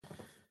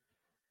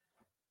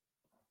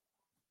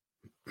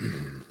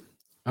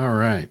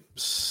right.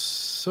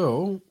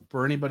 So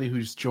for anybody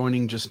who's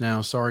joining just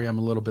now, sorry I'm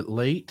a little bit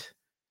late,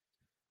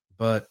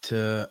 but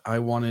I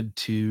wanted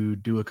to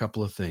do a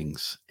couple of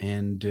things.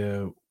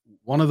 And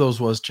one of those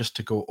was just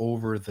to go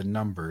over the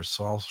numbers.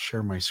 So I'll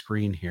share my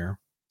screen here.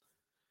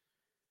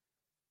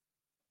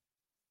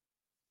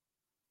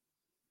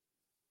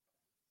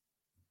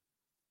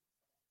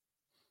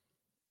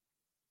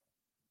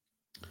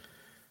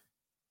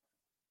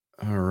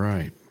 All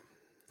right.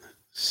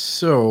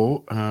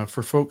 So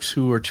for folks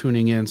who are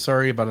tuning in,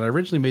 sorry about it. I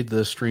originally made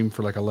the stream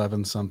for like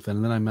 11 something,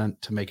 and then I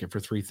meant to make it for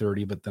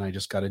 3:30, but then I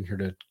just got in here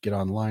to get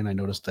online. I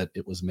noticed that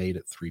it was made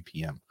at 3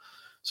 p.m.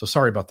 So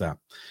sorry about that.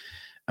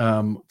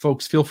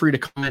 Folks, feel free to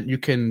comment. You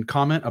can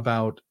comment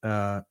about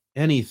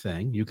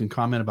anything. You can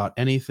comment about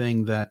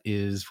anything that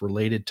is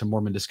related to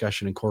Mormon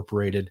Discussion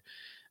Incorporated.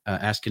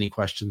 Ask any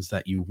questions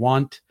that you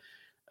want.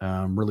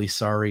 Really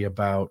sorry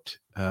about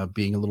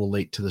being a little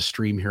late to the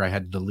stream here. I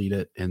had to delete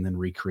it and then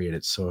recreate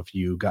it. So if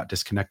you got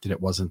disconnected, it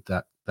wasn't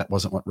that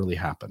wasn't what really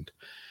happened.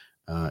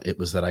 It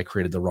was that I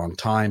created the wrong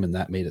time, and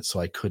that made it so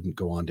I couldn't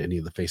go on to any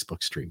of the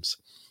Facebook streams.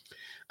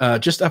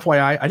 Just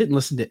FYI, I didn't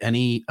listen to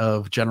any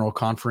of General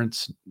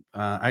Conference.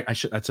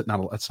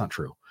 That's not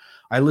true.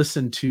 I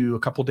listened to a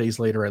couple days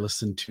later. I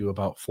listened to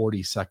about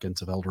 40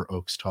 seconds of Elder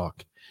Oaks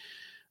talk,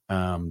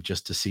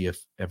 just to see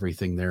if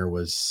everything there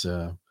was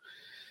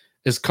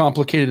as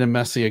complicated and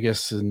messy, I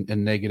guess, and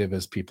negative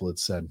as people had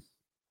said.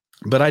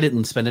 But I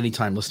didn't spend any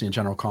time listening to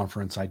General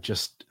Conference. I'm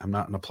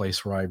not in a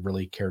place where I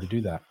really care to do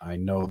that. I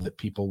know that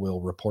people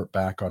will report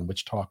back on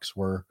which talks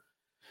were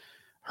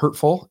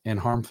hurtful and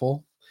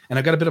harmful. And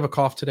I've got a bit of a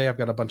cough today. I've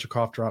got a bunch of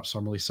cough drops, so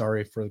I'm really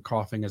sorry for the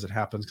coughing as it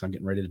happens, because I'm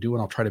getting ready to do it.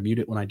 I'll try to mute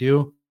it when I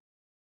do.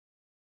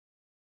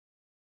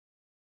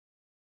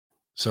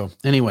 So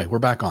anyway, we're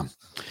back on.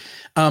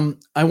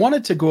 I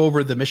wanted to go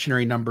over the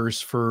missionary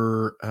numbers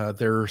for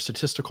their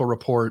statistical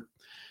report.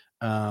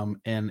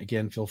 And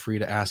again, feel free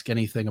to ask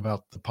anything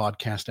about the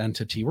podcast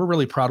entity. We're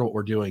really proud of what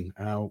we're doing.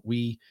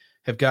 We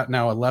have got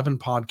now 11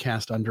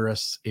 podcasts under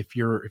us. If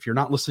you're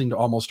not listening to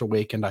Almost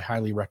Awakened, I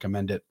highly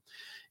recommend it.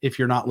 If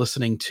you're not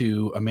listening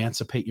to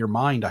Emancipate Your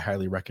Mind, I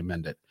highly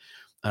recommend it.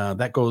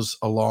 That goes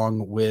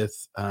along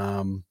with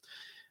Mormonism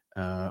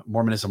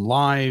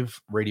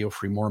Live, Radio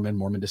Free Mormon,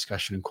 Mormon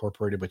Discussion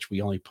Incorporated, which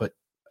we only put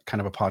kind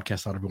of a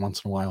podcast out every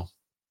once in a while,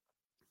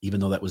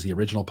 even though that was the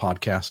original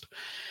podcast.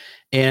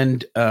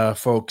 And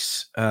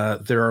folks,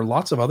 there are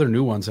lots of other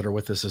new ones that are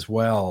with us as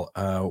well.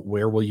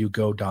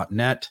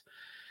 Wherewillyougo.net,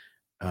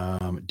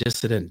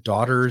 Dissident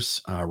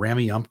Daughters,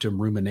 Rameumptom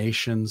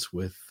Ruminations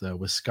with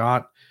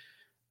Scott.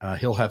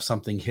 He'll have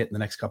something hit in the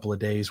next couple of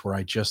days where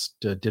I just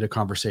did a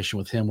conversation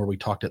with him where we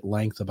talked at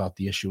length about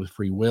the issue with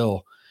free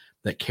will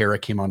that Kara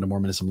came on to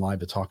Mormonism Live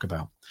to talk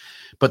about.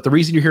 But the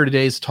reason you're here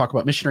today is to talk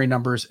about missionary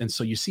numbers. And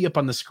so you see up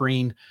on the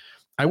screen,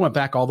 I went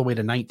back all the way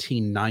to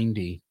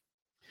 1990.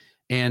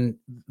 And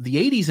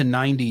the 80s and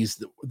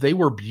 90s, they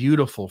were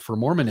beautiful for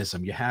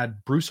Mormonism. You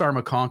had Bruce R.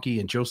 McConkie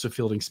and Joseph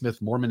Fielding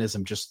Smith,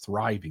 Mormonism just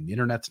thriving. The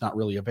internet's not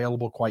really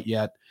available quite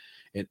yet.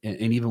 And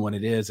even when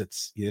it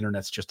is, the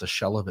internet's just a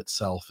shell of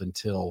itself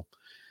until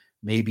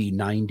maybe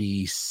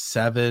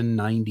 97,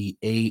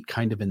 98,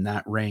 kind of in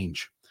that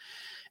range.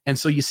 And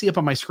so you see up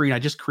on my screen, I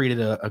just created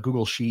a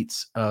Google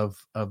Sheets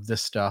of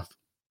this stuff.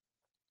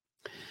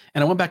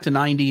 And I went back to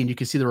 90, and you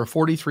can see there were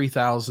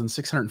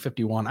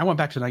 43,651. I went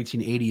back to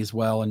 1980 as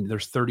well, and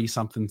there's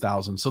 30-something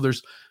thousand. So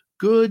there's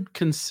good,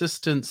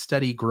 consistent,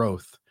 steady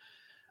growth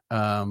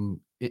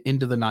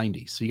into the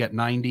 90s. So you got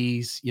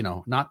 90s,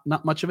 not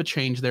much of a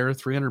change there.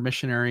 300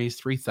 missionaries,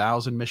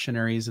 3,000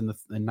 missionaries in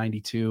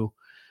 92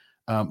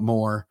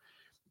 more.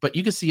 But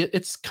you can see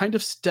it's kind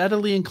of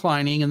steadily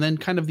inclining, and then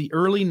kind of the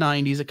early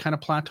 90s, it kind of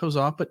plateaus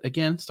off, but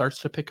again, starts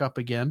to pick up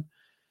again.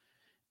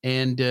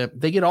 And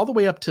they get all the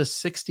way up to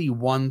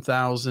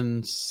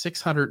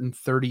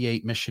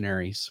 61,638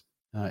 missionaries.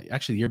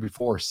 Actually, the year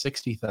before,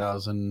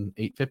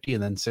 60,850,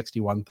 and then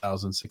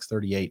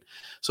 61,638.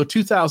 So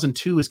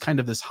 2002 is kind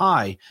of this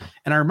high.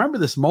 And I remember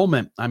this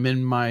moment. I'm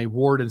in my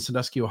ward in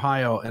Sandusky,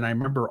 Ohio, and I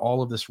remember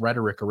all of this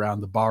rhetoric around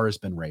the bar has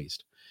been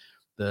raised.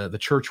 The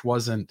church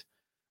wasn't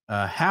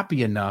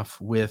happy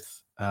enough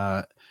with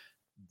the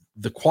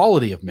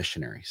quality of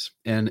missionaries,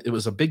 and it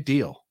was a big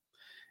deal.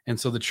 And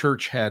so the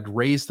church had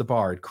raised the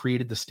bar, had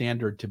created the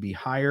standard to be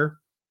higher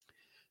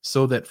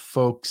so that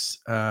folks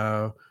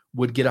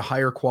would get a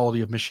higher quality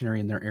of missionary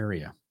in their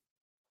area.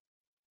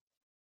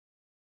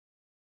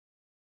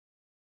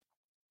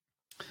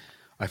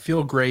 I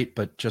feel great,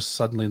 but just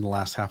suddenly in the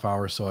last half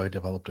hour or so, I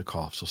developed a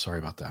cough. So sorry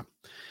about that.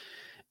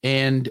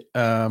 And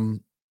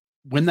when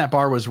that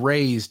bar was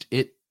raised,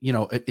 it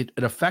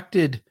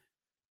affected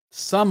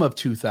some of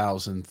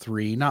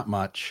 2003, not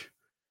much.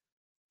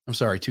 I'm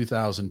sorry,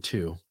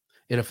 2002.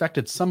 It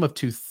affected some of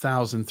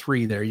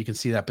 2003 there. You can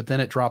see that, but then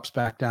it drops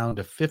back down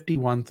to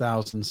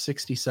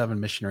 51,067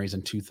 missionaries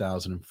in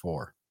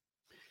 2004.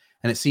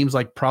 And it seems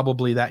like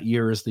probably that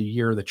year is the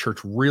year the church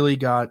really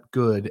got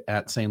good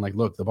at saying, like,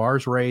 look, the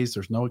bar's raised.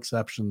 There's no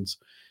exceptions.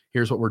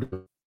 Here's what we're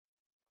doing.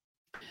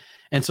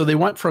 And so they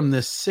went from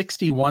this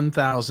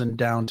 61,000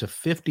 down to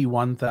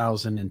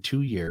 51,000 in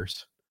 2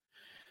 years.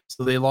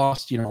 So they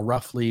lost,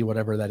 roughly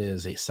whatever that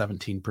is, a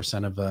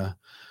 17%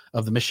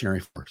 of the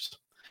missionary force.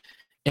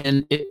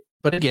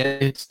 But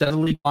again, it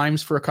steadily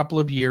climbs for a couple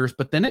of years,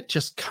 but then it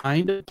just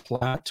kind of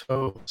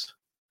plateaus.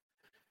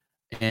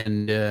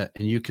 And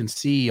you can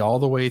see all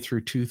the way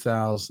through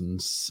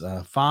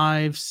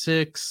 2005,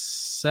 6,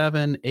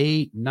 7,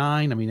 8,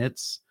 9. I mean,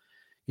 it's,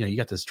 you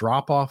got this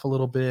drop off a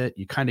little bit.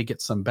 You kind of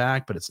get some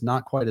back, but it's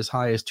not quite as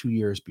high as 2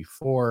 years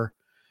before.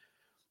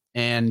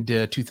 And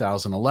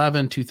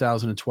 2011,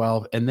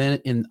 2012. And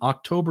then in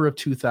October of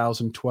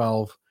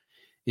 2012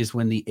 is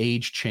when the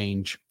age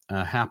change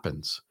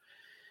happens.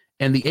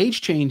 And the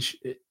age change,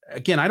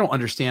 again, I don't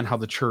understand how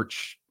the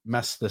church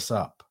messed this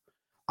up.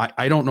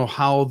 I don't know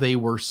how they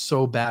were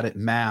so bad at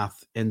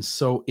math and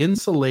so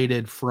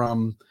insulated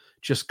from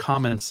just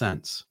common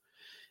sense.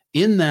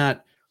 In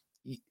that,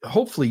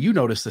 hopefully you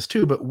noticed this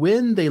too, but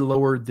when they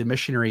lowered the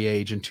missionary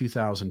age in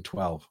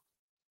 2012,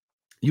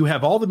 you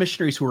have all the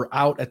missionaries who are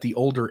out at the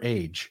older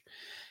age.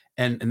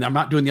 And I'm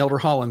not doing the Elder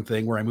Holland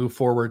thing where I move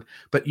forward,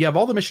 but you have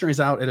all the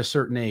missionaries out at a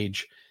certain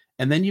age.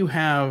 And then you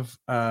have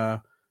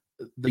the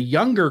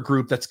younger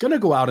group that's going to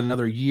go out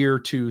another year,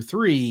 2,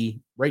 3,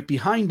 right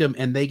behind them,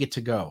 and they get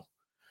to go.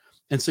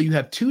 And so you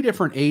have two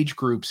different age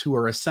groups who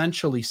are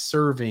essentially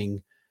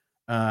serving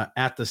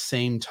at the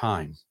same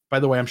time.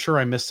 By the way, I'm sure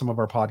I missed some of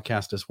our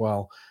podcast as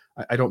well.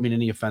 I don't mean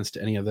any offense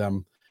to any of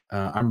them.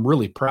 I'm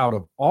really proud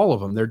of all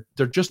of them.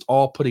 They're just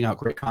all putting out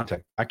great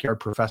content. Backyard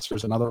Professor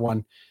is another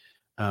one.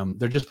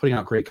 They're just putting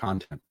out great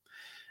content.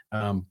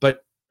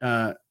 But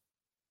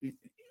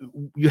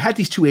you had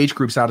these two age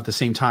groups out at the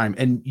same time,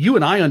 and you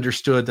and I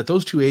understood that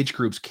those two age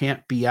groups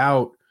can't be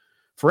out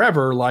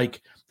forever.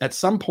 Like at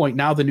some point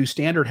now the new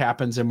standard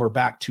happens and we're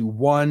back to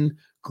one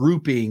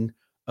grouping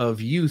of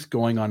youth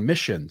going on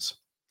missions.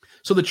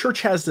 So the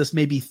church has this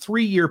maybe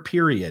 3-year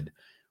period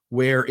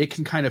where it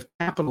can kind of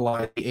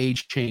capitalize the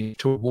age change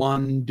to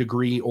one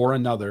degree or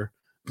another.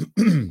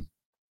 And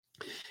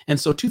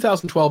so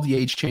 2012, the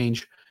age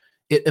change,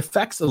 it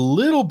affects a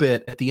little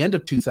bit at the end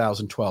of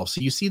 2012.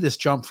 So you see this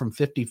jump from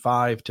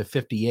 55 to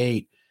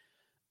 58,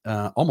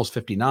 almost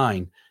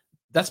 59.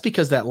 That's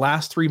because that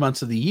last 3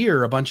 months of the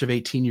year, a bunch of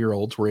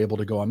 18-year-olds were able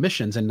to go on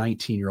missions and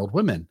 19-year-old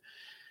women.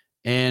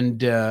 And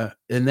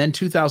then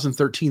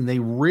 2013, they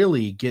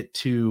really get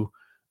to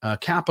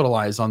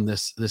capitalize on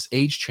this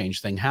age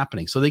change thing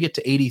happening. So they get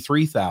to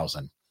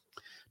 83,000.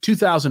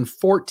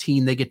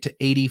 2014, they get to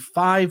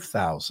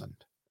 85,000.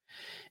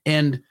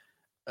 And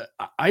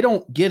I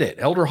don't get it.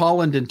 Elder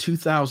Holland in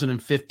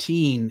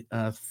 2015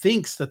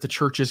 thinks that the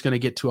church is going to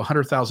get to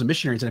 100,000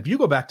 missionaries. And if you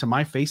go back to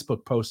my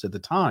Facebook post at the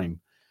time,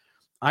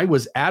 I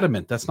was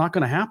adamant that's not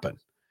going to happen,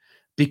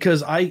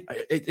 because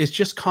it's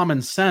just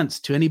common sense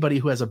to anybody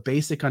who has a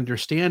basic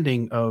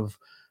understanding of,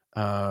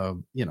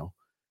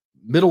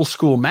 middle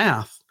school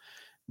math.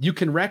 You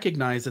can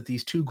recognize that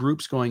these two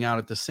groups going out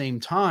at the same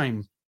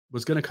time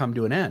was going to come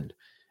to an end.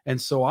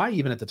 And so I,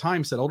 even at the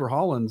time, said, Elder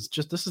Holland's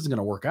this isn't going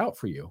to work out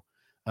for you.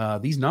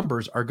 These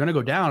numbers are going to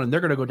go down, and they're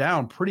going to go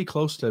down pretty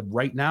close to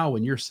right now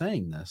when you're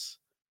saying this.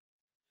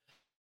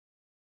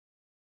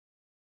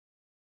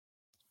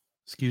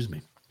 Excuse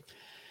me.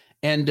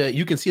 And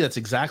you can see that's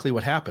exactly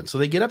what happened. So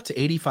they get up to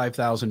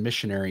 85,000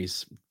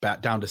 missionaries,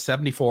 back down to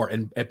 74.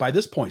 And by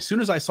this point, as soon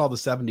as I saw the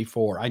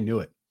 74, I knew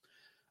it.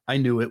 I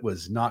knew it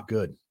was not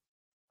good.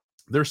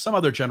 There's some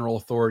other general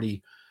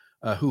authority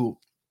who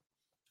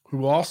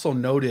also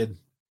noted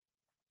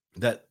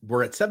that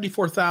we're at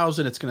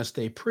 74,000. It's going to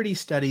stay pretty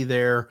steady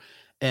there,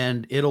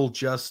 and it'll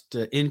just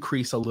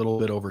increase a little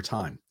bit over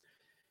time.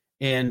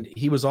 And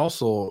he was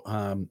also,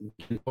 no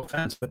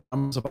offense, but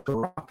thumbs up the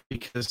rock,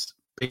 because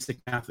basic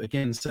math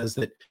again says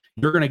that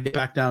you're going to get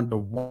back down to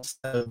one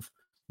set of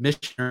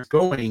missionaries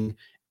going,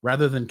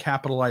 rather than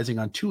capitalizing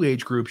on two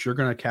age groups. You're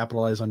going to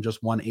capitalize on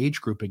just one age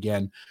group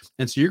again.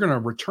 And so you're going to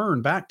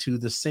return back to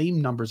the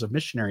same numbers of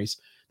missionaries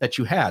that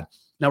you had.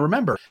 Now,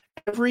 remember,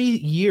 every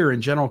year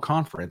in General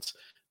Conference,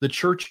 the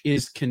church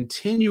is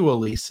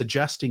continually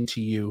suggesting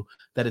to you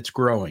that it's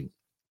growing.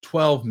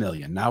 12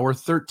 million. Now we're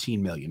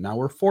 13 million. Now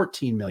we're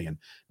 14 million.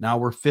 Now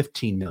we're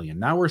 15 million.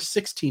 Now we're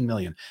 16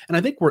 million. And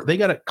I think they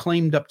got it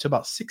claimed up to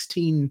about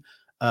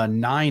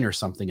 16.9 or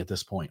something at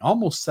this point,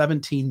 almost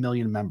 17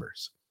 million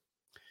members.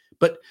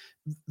 But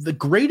the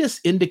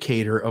greatest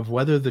indicator of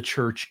whether the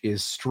church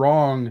is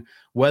strong,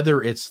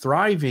 whether it's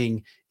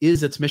thriving,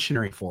 is its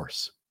missionary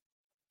force.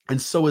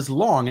 And so as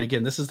long, and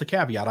again, this is the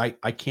caveat,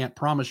 I can't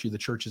promise you the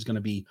church is going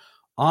to be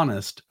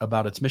honest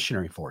about its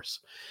missionary force.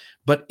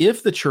 But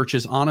if the church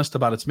is honest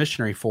about its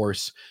missionary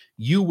force,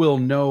 you will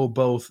know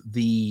both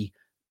the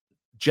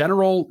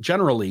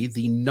generally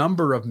the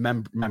number of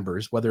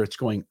members, whether it's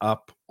going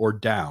up or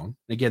down.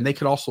 Again, they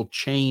could also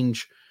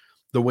change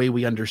the way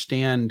we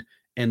understand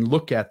and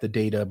look at the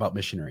data about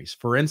missionaries.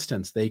 For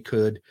instance, they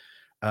could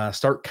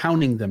start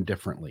counting them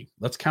differently.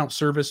 Let's count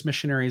service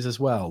missionaries as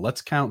well.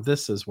 Let's count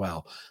this as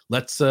well.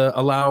 Let's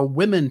allow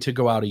women to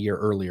go out a year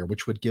earlier,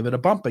 which would give it a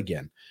bump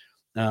again.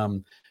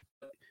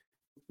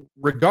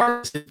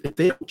 regardless, if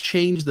they don't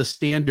change the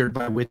standard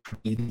by which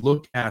we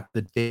look at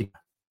the data,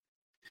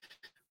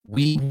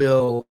 we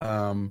will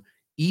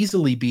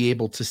easily be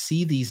able to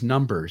see these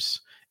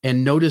numbers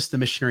and notice the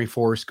missionary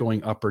force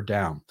going up or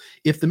down.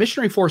 If the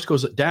missionary force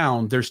goes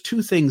down, there's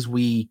two things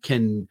we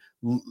can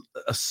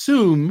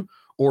assume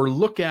or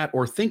look at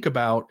or think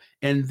about,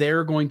 and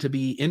they're going to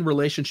be in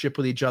relationship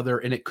with each other,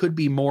 and it could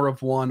be more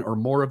of one or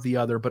more of the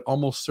other, but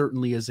almost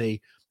certainly is a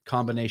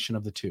combination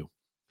of the two.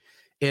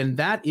 And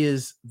that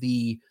is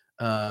the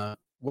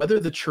whether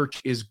the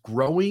church is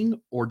growing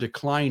or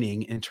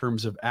declining in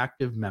terms of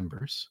active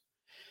members,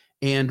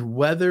 and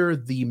whether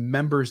the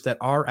members that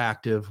are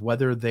active,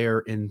 whether they're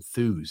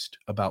enthused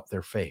about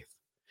their faith.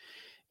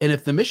 And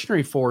if the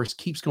missionary force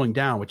keeps going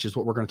down, which is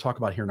what we're going to talk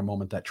about here in a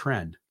moment, that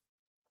trend,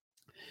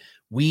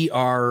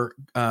 we're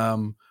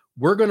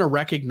going to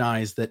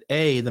recognize that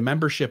the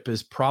membership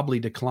is probably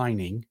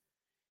declining,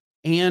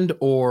 and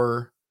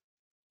or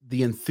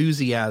the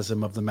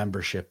enthusiasm of the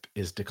membership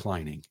is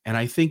declining. And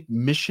I think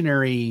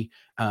missionary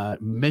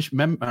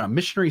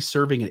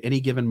serving at any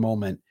given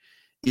moment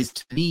is,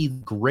 to me,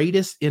 the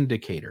greatest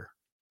indicator.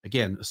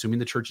 Again, assuming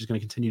the church is going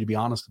to continue to be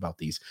honest about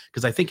these,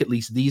 because I think at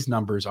least these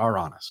numbers are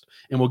honest.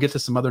 And we'll get to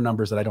some other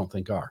numbers that I don't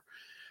think are.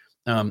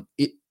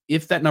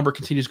 If that number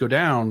continues to go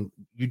down,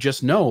 you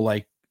just know,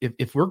 like,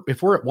 if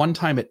we're at one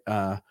time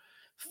at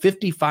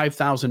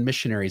 55,000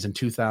 missionaries in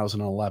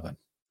 2011,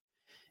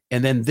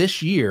 and then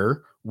this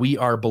year we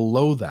are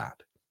below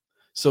that.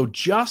 So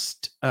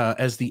just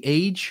as the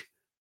age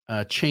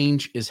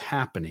change is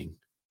happening,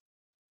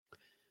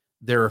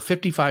 there are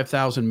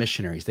 55,000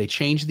 missionaries. They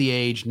changed the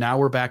age. Now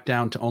we're back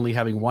down to only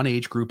having one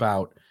age group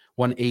out,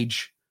 one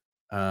age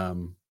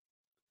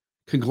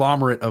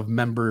conglomerate of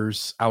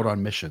members out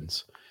on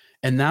missions.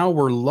 And now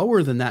we're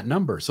lower than that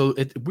number. So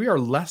we are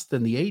less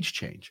than the age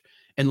change.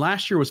 And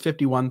last year was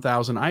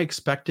 51,000. I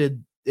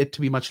expected it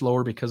to be much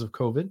lower because of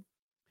COVID.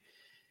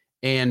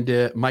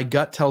 And my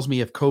gut tells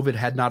me if COVID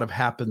had not have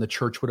happened, the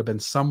church would have been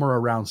somewhere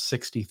around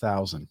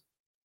 60,000.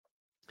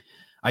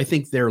 I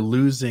think they're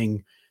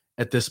losing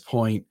at this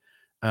point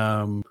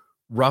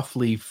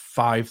roughly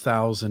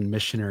 5,000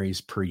 missionaries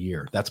per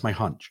year. That's my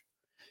hunch.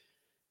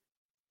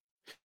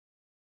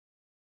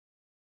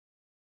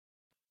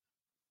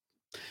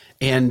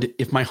 And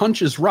if my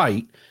hunch is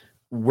right,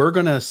 we're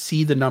going to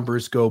see the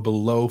numbers go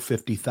below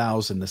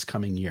 50,000 this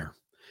coming year.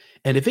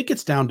 And if it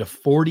gets down to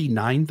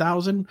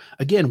 49,000,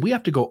 again, we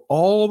have to go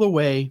all the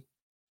way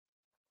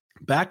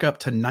back up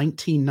to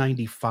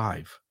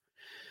 1995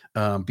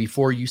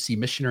 before you see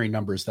missionary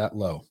numbers that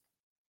low.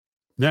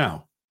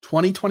 Now,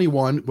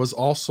 2021 was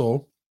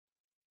also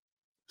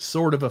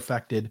sort of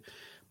affected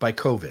by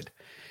COVID.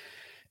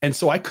 And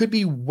so I could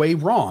be way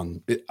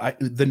wrong.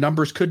 The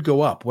numbers could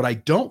go up. What I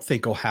don't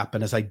think will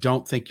happen is I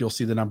don't think you'll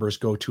see the numbers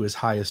go to as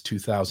high as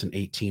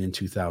 2018 and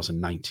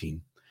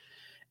 2019.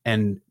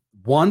 And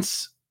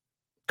once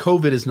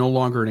COVID is no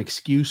longer an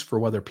excuse for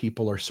whether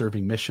people are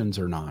serving missions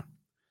or not,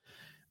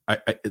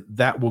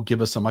 that will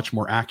give us a much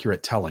more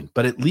accurate telling.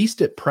 But at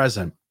least at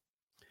present,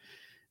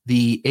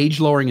 the age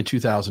lowering in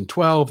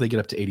 2012, they get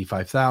up to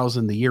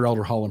 85,000. The year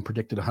Elder Holland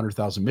predicted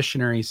 100,000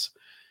 missionaries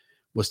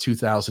was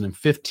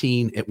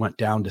 2015. It went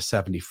down to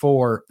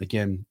 74.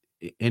 Again,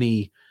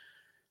 any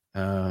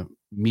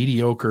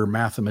mediocre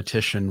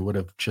mathematician would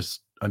have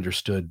just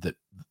understood that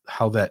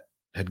how that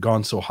had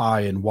gone so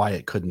high and why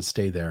it couldn't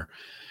stay there.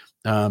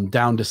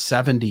 Down to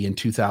 70 in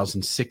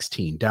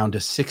 2016, down to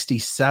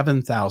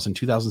 67,000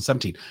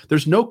 2017.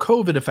 There's no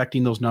COVID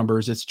affecting those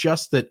numbers. It's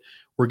just that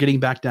we're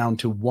getting back down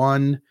to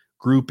one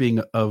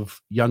grouping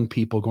of young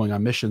people going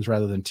on missions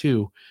rather than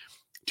two.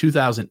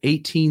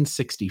 2018,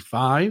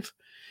 65.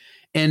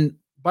 And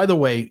by the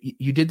way,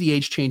 you did the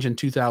age change in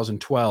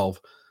 2012.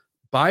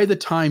 By the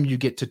time you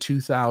get to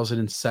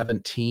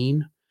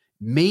 2017,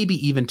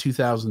 maybe even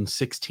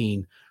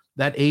 2016,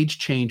 that age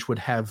change would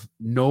have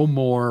no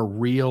more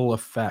real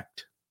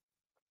effect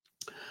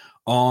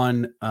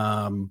on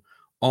the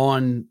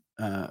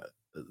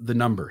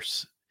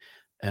numbers.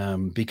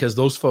 Because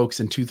those folks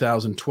in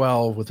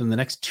 2012, within the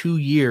next 2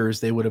 years,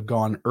 they would have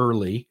gone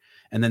early,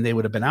 and then they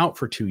would have been out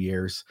for 2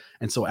 years.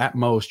 And so at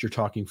most, you're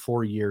talking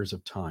 4 years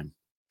of time.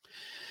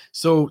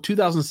 So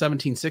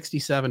 2017,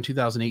 67,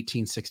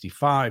 2018,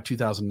 65,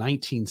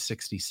 2019,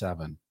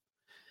 67,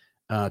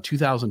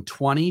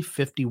 2020,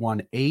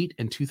 51.8,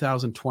 and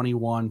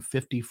 2021,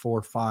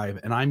 54.5.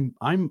 And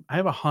I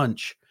have a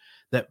hunch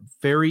that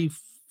very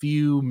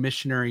few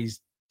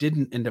missionaries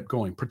didn't end up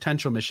going.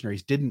 Potential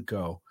missionaries didn't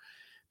go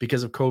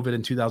because of COVID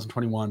in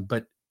 2021,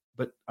 but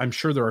I'm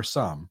sure there are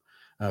some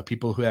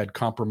people who had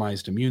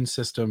compromised immune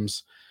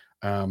systems.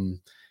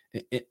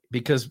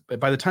 Because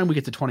by the time we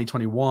get to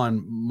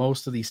 2021,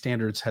 most of these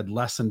standards had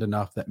lessened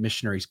enough that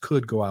missionaries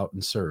could go out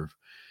and serve.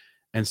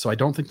 And so I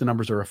don't think the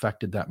numbers are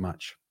affected that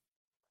much.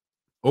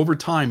 Over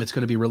time, it's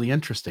going to be really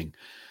interesting.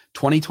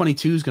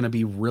 2022 is going to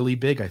be really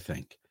big, I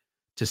think,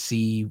 to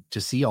see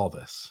all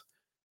this,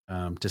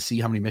 to see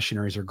how many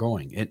missionaries are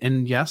going.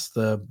 And yes,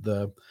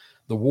 the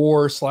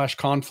war /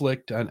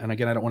 conflict, and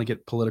again, I don't want to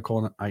get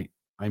political, and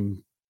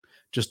I'm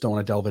Just don't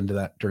want to delve into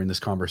that during this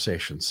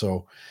conversation.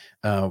 So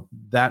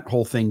that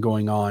whole thing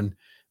going on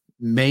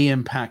may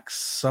impact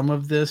some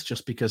of this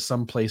just because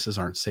some places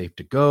aren't safe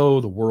to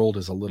go. The world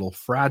is a little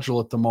fragile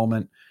at the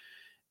moment.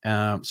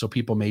 So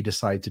people may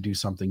decide to do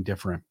something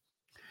different.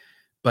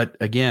 But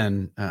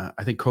again,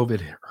 I think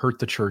COVID hurt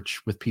the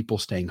church with people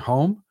staying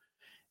home.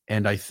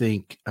 And I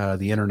think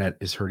the internet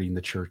is hurting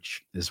the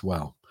church as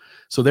well.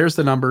 So there's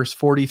the numbers,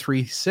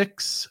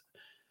 43.6,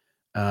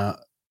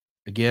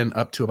 again,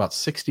 up to about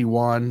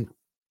 61,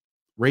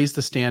 raised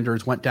the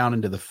standards, went down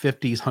into the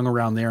 50s, hung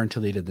around there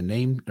until they did the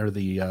name or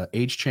the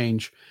age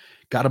change,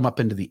 got them up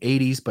into the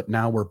 80s. But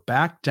now we're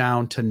back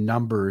down to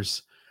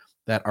numbers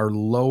that are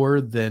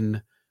lower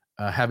than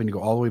having to go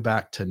all the way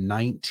back to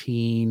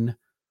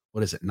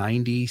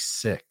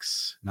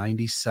 96,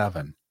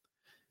 97.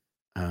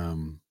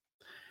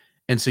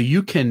 And so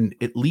you can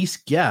at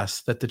least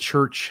guess that the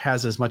church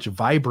has as much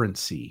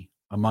vibrancy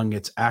among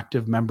its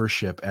active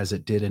membership as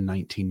it did in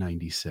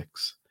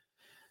 1996.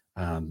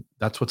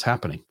 That's what's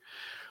happening.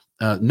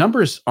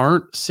 Numbers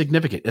aren't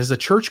significant. As the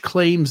church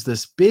claims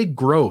this big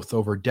growth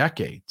over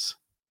decades,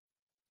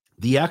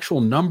 the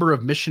actual number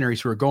of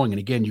missionaries who are going, and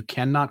again, you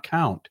cannot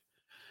count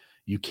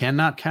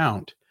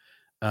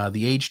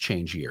the age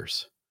change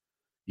years.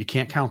 You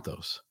can't count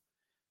those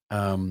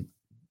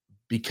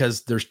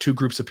because there's two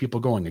groups of people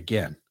going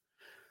again.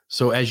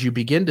 So as you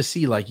begin to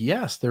see, like,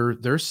 yes,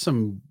 there's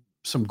some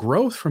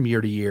growth from year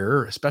to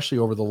year, especially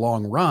over the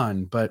long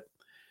run, but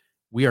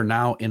we are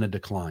now in a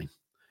decline.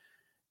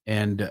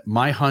 And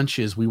my hunch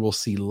is we will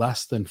see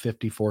less than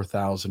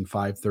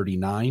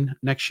 54,539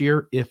 next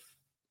year if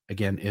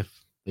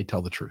they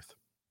tell the truth.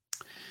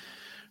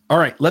 All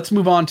right, let's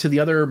move on to the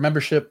other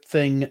membership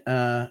thing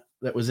that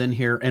was in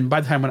here. And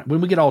by the time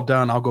when we get all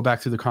done, I'll go back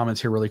through the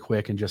comments here really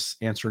quick and just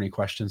answer any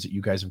questions that you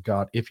guys have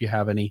got, if you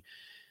have any.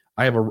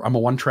 I'm a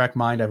one-track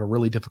mind. I have a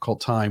really difficult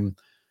time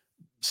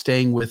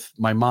staying with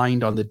my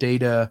mind on the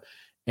data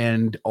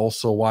and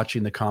also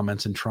watching the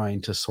comments and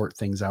trying to sort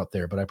things out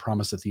there. But I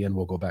promise at the end,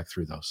 we'll go back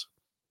through those.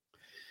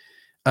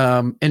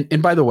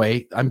 And by the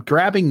way, I'm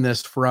grabbing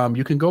this from,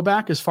 you can go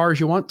back as far as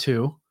you want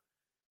to,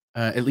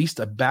 at least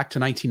back to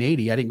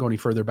 1980. I didn't go any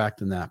further back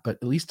than that, but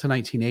at least to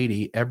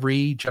 1980,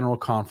 every general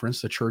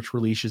conference, the church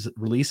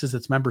releases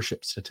its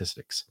membership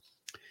statistics.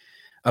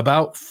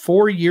 About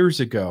 4 years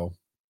ago,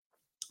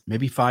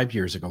 maybe 5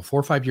 years ago, 4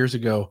 or 5 years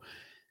ago,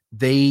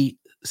 they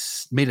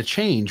made a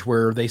change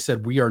where they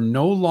said, we are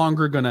no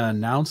longer going to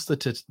announce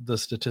the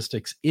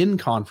statistics in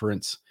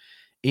conference,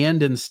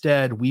 and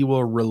instead we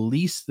will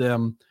release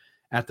them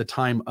at the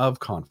time of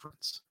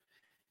conference.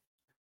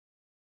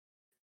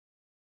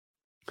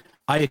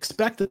 I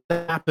expect that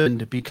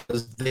happened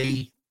because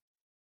there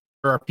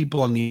are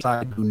people on the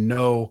side who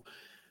know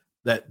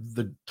that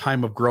the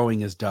time of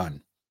growing is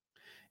done.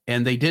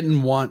 And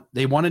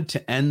they wanted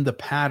to end the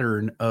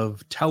pattern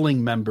of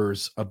telling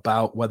members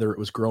about whether it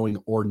was growing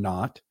or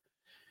not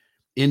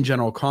in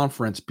general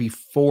conference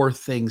before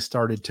things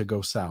started to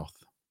go south.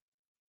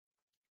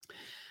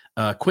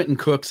 Quentin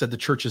Cook said the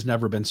church has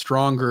never been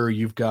stronger.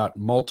 You've got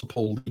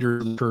multiple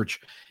leaders of the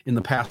church in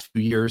the past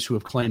few years who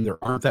have claimed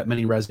there aren't that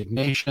many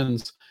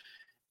resignations.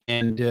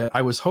 And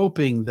I was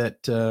hoping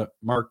that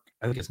Mark,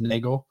 I think it's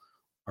Nagel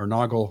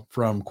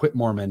from Quit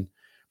Mormon,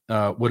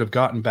 would have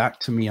gotten back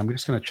to me. I'm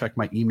just going to check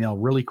my email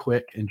really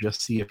quick and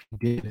just see if he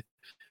did.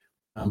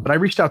 But I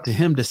reached out to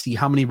him to see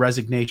how many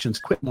resignations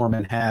Quit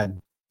Mormon had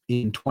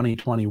in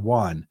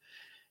 2021.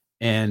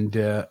 And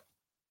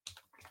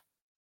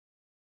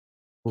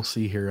we'll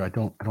see here. I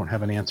don't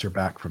have an answer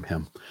back from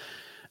him.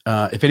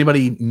 If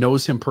anybody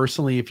knows him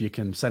personally, if you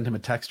can send him a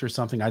text or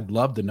something, I'd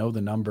love to know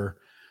the number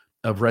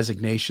of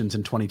resignations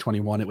in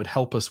 2021. It would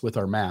help us with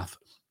our math.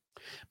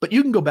 But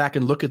you can go back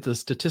and look at the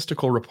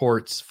statistical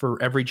reports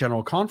for every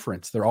general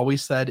conference. They're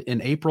always said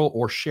in April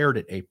or shared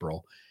at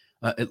April,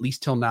 at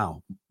least till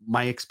now.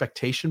 My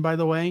expectation, by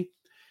the way,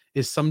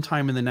 is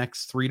sometime in the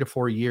next 3 to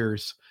 4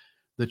 years,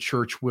 the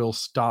church will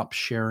stop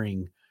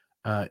sharing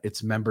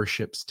its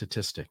membership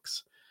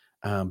statistics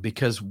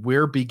because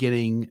we're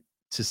beginning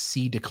to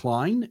see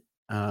decline,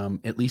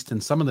 at least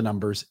in some of the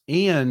numbers,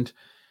 and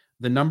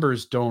the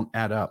numbers don't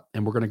add up.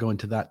 And we're going to go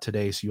into that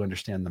today so you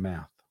understand the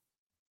math.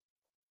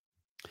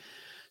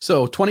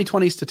 So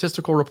 2020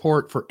 statistical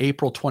report for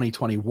April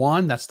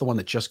 2021, that's the one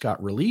that just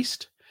got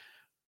released.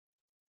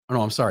 Oh,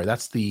 no, I'm sorry.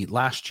 That's the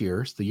last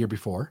year's, the year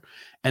before.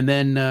 And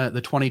then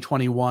the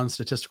 2021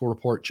 statistical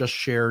report just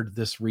shared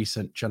this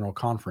recent general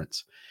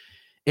conference.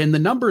 And the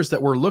numbers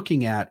that we're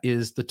looking at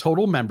is the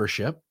total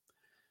membership.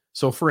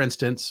 So for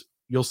instance,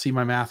 you'll see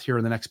my math here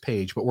on the next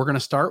page, but we're going to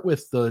start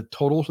with the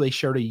total they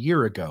shared a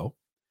year ago,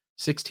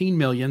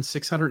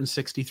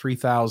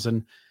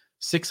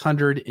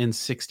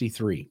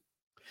 16,663,663.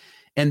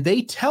 And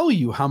they tell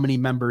you how many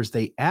members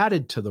they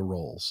added to the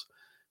rolls.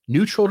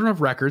 New children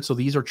of record, so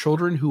these are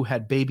children who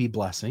had baby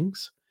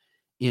blessings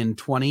in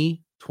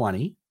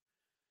 2020.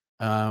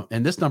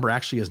 And this number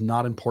actually is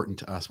not important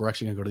to us. We're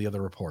actually going to go to the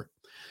other report.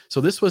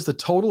 So this was the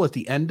total at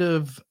the end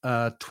of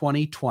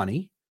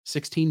 2020,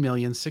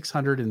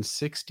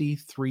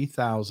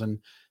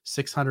 16,663,663.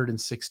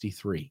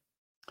 663.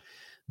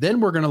 Then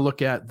we're going to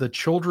look at the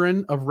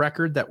children of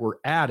record that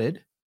were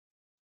added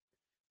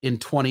in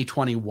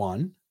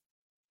 2021.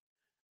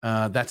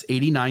 That's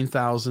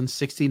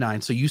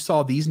 89,069. So you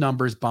saw these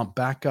numbers bump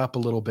back up a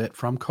little bit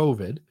from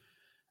COVID.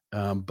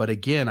 But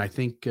again, I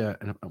think,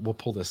 and we'll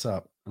pull this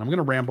up. And I'm going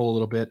to ramble a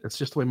little bit. It's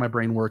just the way my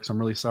brain works. I'm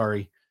really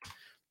sorry.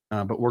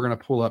 But we're going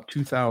to pull up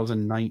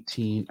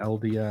 2019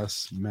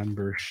 LDS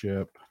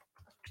membership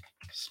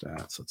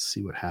stats. Let's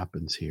see what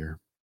happens here.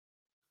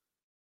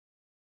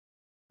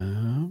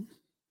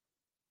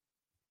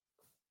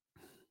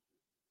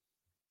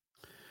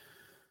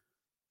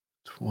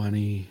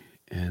 20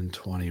 and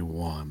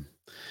 21.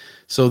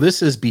 So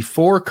this is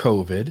before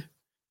COVID,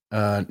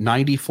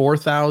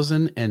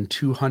 94,000 and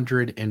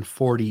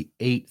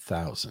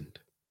 248,000.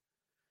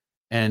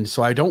 And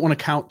so I don't want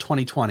to count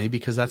 2020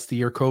 because that's the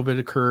year COVID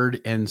occurred.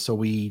 And so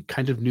we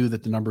kind of knew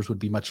that the numbers would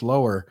be much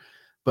lower.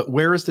 But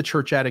where is the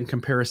church at in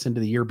comparison to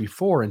the year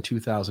before in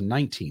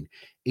 2019?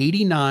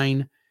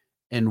 89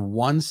 and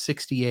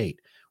 168.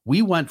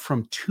 We went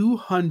from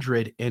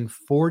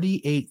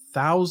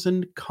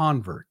 248,000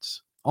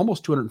 converts,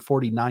 almost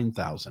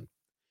 249,000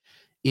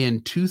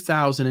 in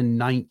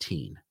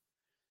 2019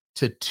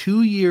 to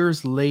 2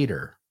 years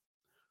later,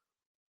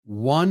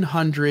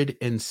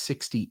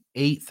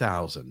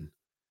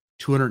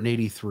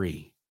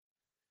 168,283.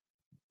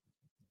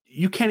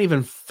 You can't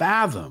even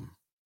fathom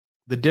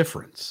the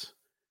difference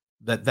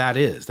that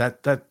is.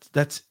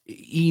 That's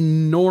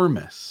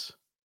enormous.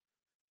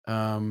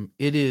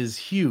 It is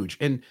huge.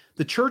 And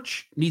the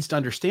church needs to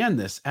understand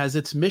this. As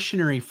its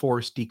missionary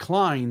force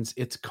declines,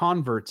 its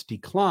converts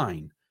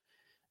decline.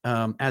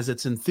 As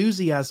its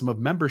enthusiasm of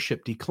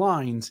membership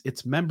declines,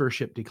 its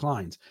membership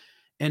declines.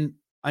 And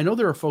I know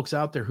there are folks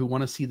out there who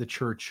want to see the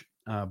church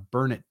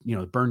burn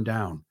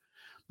down.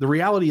 The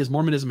reality is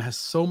Mormonism has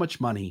so much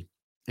money.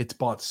 It's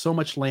bought so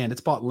much land. It's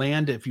bought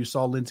land. If you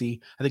saw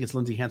Lindsay, I think it's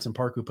Lindsay Hansen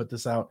Park who put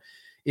this out.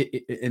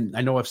 And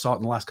I know I've saw it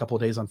in the last couple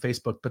of days on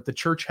Facebook, but the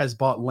church has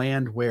bought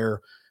land where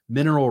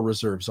mineral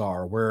reserves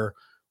are, where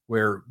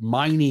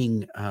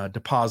mining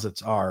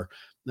deposits are.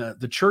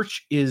 The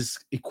church is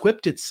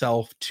equipped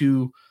itself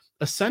to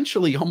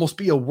essentially almost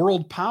be a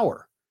world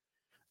power,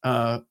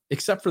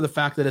 except for the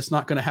fact that it's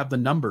not going to have the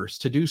numbers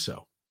to do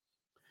so.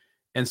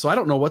 And so I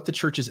don't know what the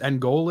church's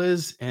end goal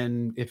is,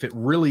 and if it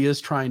really is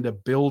trying to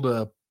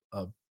build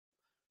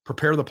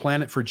prepare the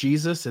planet for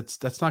Jesus,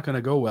 that's not going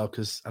to go well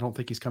because I don't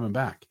think he's coming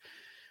back.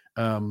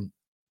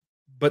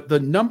 But the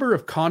number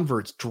of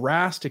converts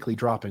drastically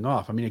dropping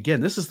off. I mean,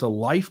 again, this is the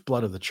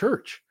lifeblood of the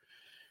church.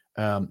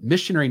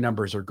 Missionary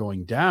numbers are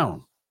going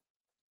down.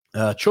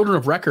 Children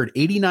of record,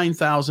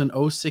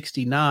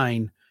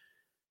 89,069.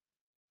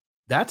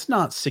 That's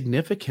not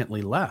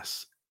significantly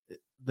less.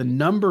 The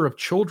number of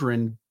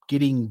children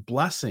getting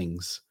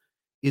blessings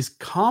is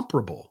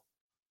comparable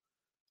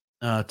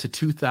to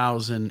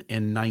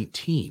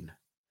 2019.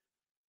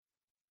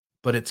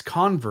 But its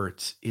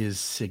converts is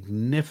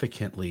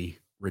significantly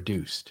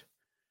reduced.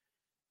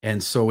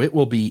 And so it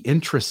will be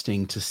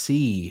interesting to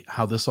see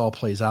how this all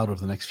plays out over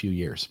the next few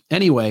years.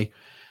 Anyway,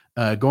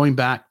 going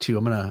back to,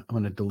 I'm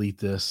gonna delete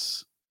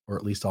this, or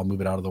at least I'll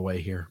move it out of the way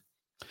here.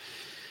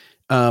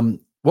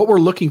 What we're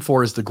looking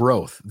for is the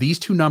growth. These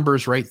two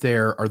numbers right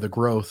there are the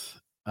growth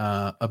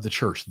of the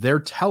church. They're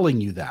telling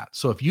you that.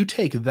 So if you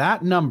take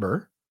that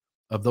number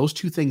of those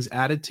two things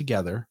added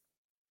together,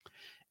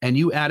 and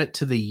you add it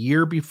to the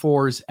year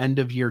before's end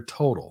of year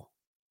total.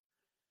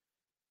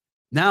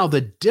 Now,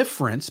 the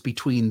difference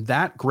between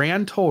that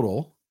grand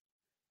total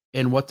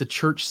and what the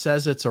church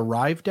says it's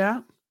arrived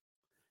at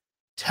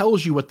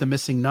tells you what the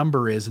missing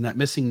number is. And that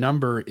missing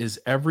number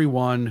is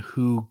everyone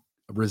who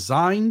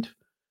resigned,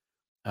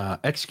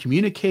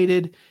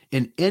 excommunicated,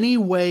 in any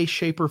way,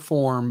 shape, or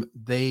form,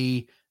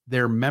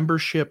 their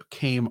membership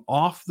came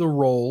off the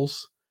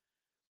rolls,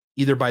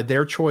 either by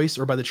their choice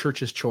or by the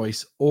church's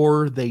choice,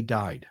 or they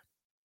died.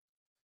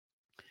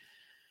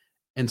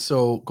 And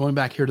so going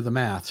back here to the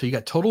math, so you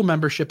got total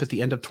membership at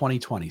the end of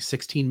 2020,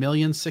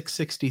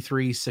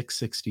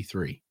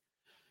 16,663,663.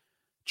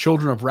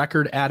 Children of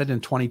record added in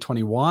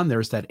 2021,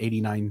 there's that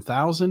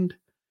 89,000.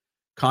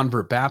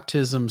 Convert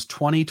baptisms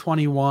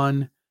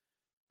 2021,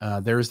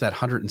 there's that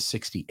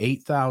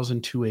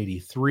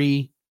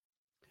 168,283.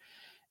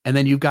 And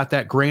then you've got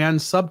that grand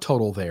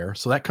subtotal there.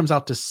 So that comes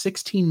out to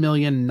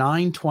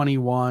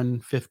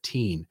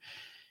 16,921,15.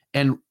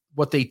 And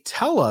what they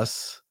tell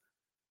us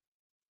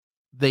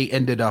they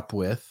ended up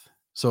with,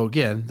 so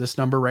again, this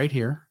number right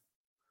here,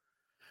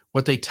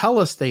 what they tell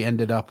us they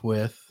ended up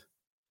with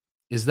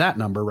is that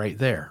number right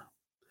there.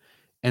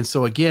 And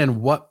so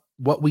again, what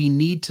we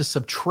need to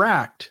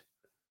subtract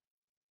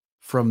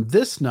from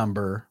this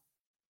number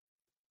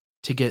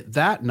to get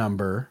that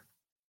number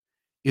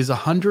is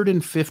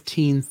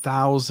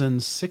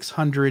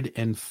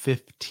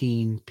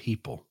 115,615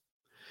 people.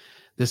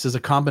 This is a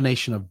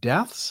combination of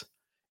deaths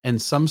and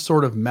some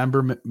sort of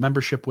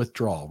membership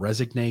withdrawal,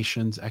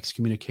 resignations,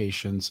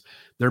 excommunications.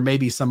 There may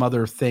be some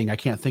other thing. I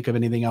can't think of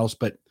anything else,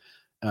 but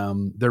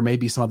there may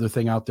be some other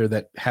thing out there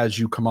that has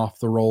you come off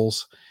the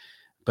rolls.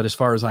 But as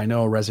far as I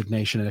know,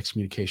 resignation and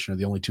excommunication are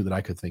the only two that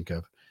I could think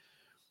of.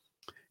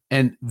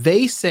 And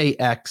they say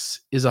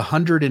X is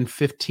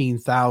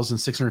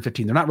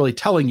 115,615. They're not really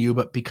telling you,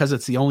 but because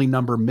it's the only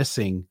number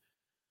missing,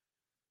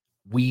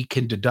 we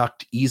can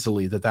deduct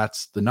easily that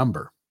that's the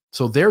number.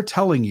 So they're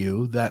telling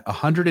you that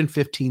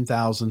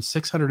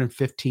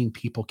 115,615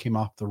 people came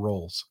off the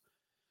rolls.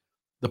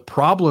 The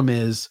problem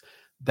is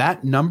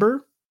that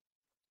number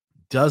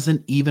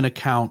doesn't even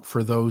account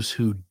for those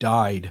who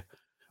died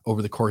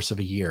over the course of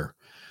a year.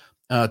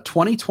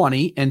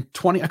 2020 and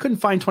I couldn't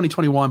find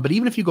 2021, but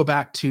even if you go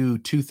back to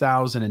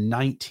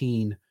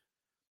 2019,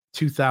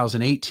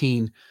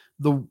 2018,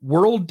 the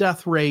world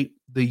death rate,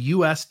 the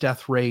US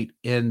death rate,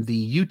 and the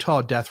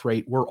Utah death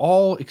rate were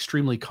all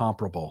extremely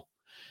comparable.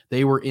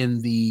 They were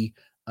in the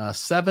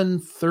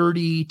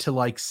 730 to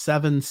like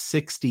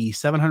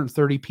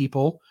 730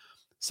 people,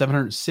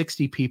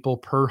 760 people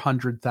per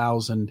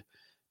 100,000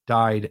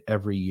 died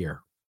every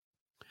year.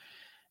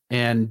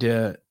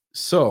 And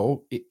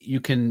so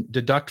you can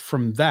deduct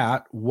from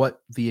that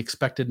what the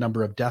expected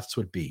number of deaths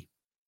would be.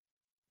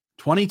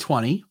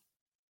 2020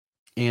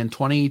 and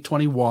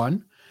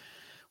 2021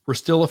 were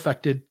still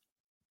affected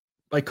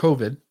by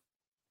COVID.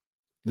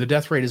 The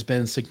death rate has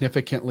been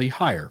significantly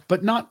higher,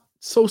 but not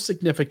so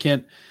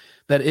significant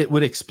that it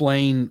would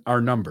explain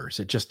our numbers.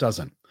 It just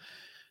doesn't.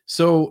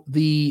 So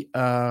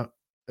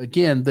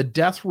again, the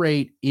death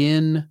rate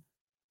in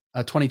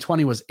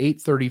 2020 was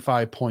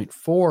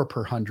 835.4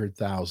 per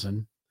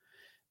 100,000.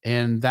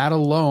 And that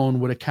alone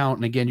would account,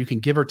 and again, you can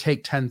give or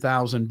take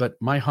 10,000, but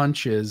my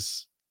hunch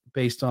is,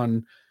 based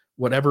on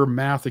whatever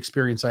math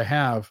experience I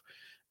have,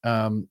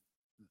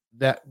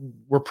 that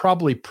we're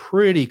probably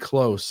pretty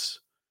close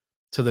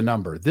to the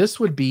number. This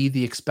would be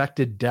the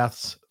expected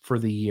deaths for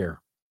the year.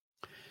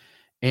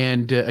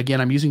 And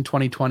again, I'm using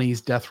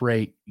 2020's death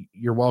rate.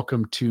 You're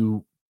welcome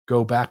to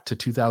go back to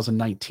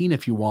 2019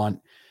 if you want.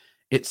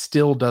 It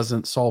still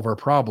doesn't solve our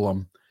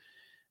problem.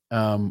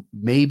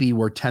 Maybe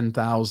we're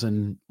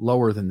 10,000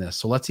 lower than this.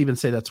 So let's even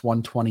say that's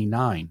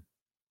 129.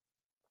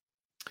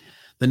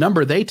 The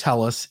number they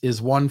tell us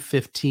is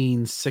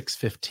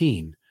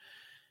 115,615.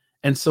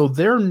 And so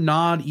they're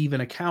not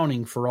even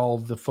accounting for all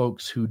of the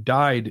folks who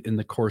died in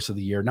the course of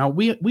the year. Now,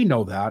 we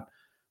know that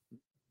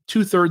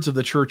 2/3 of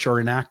the church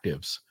are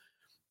inactives,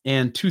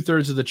 and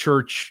 2/3 of the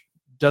church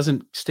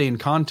doesn't stay in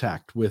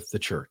contact with the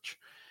church.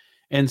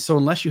 And so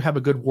unless you have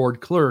a good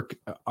ward clerk,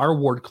 our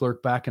ward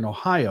clerk back in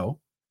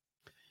Ohio,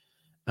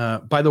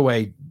 by the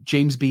way,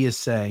 James B is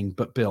saying,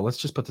 but Bill, let's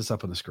just put this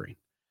up on the screen.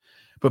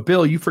 But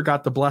Bill, you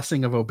forgot the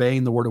blessing of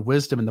obeying the word of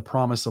wisdom and the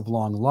promise of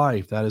long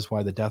life. That is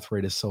why the death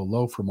rate is so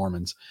low for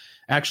Mormons.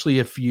 Actually,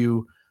 if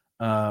you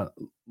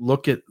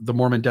look at the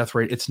Mormon death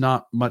rate, it's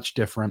not much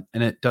different,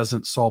 and it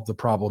doesn't solve the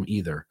problem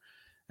either.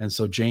 And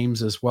so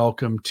James is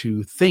welcome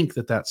to think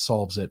that that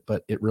solves it,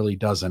 but it really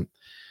doesn't.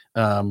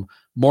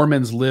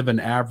 Mormons live an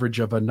average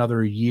of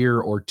another year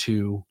or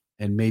two,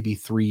 and maybe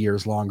 3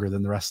 years longer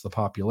than the rest of the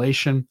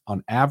population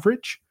on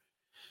average.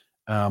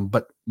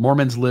 But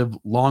Mormons live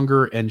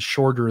longer and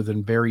shorter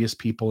than various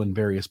people in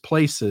various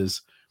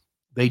places.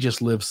 They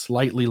just live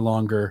slightly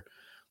longer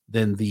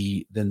than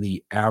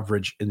the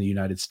average in the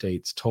United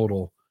States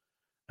total.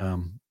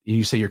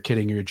 You say you're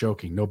kidding or you're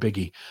joking. No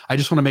biggie. I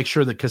just want to make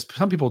sure that, because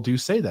some people do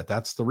say that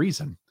that's the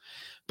reason.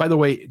 By the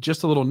way,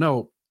 just a little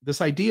note,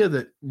 this idea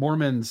that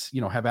Mormons,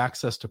 have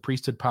access to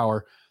priesthood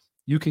power,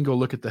 you can go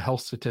look at the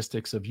health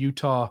statistics of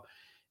Utah,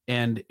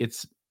 and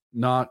it's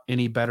not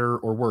any better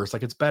or worse.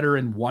 Like, it's better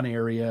in one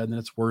area and then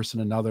it's worse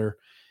in another.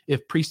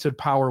 If priesthood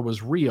power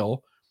was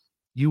real,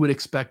 you would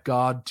expect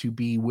God to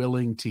be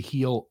willing to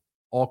heal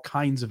all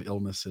kinds of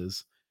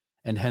illnesses.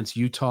 And hence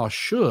Utah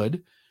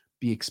should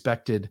be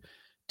expected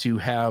to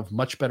have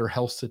much better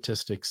health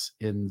statistics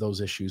in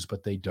those issues,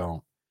 but they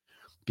don't,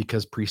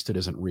 because priesthood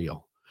isn't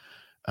real.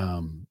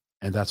 And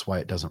that's why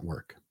it doesn't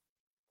work.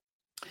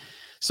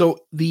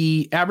 So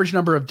the average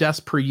number of deaths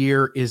per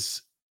year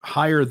is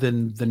higher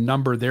than the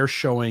number they're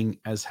showing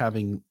as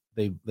having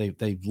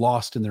they've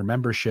lost in their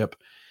membership.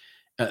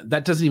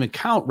 That doesn't even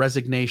count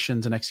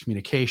resignations and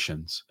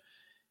excommunications.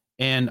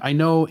 And I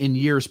know in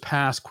years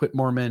past, Quit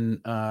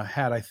Mormon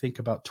had, I think,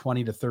 about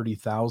 20 to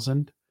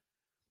 30,000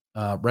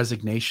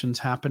 resignations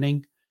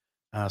happening.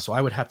 So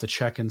I would have to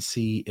check and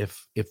see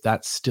if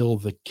that's still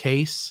the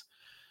case.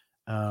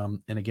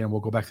 And again,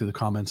 we'll go back through the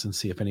comments and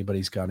see if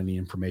anybody's got any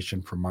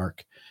information from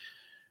Mark.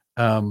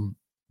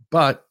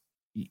 But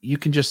you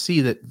can just see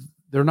that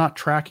they're not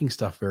tracking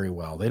stuff very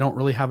well. They don't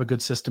really have a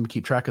good system to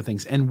keep track of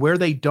things. And where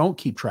they don't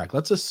keep track,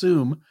 let's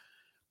assume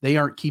they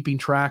aren't keeping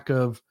track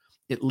of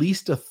at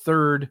least a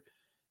third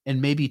and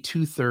maybe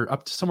 2/3,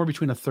 up to somewhere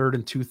between a third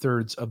and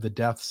 2/3 of the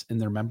deaths in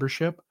their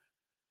membership.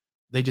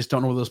 They just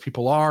don't know who those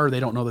people are.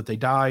 They don't know that they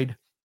died.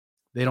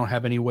 They don't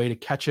have any way to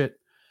catch it.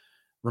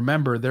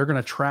 Remember, they're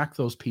going to track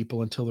those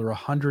people until they're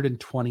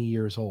 120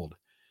 years old.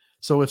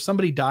 So if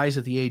somebody dies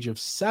at the age of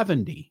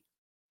 70,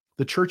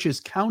 the church is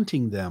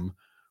counting them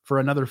for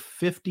another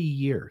 50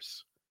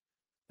 years.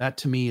 That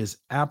to me is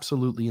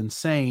absolutely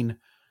insane,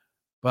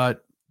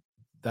 but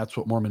that's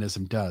what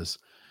Mormonism does.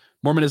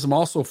 Mormonism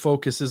also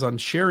focuses on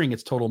sharing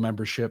its total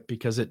membership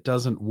because it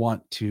doesn't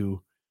want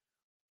to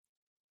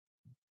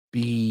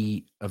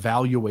be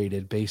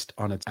evaluated based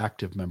on its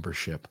active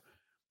membership.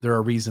 There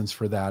are reasons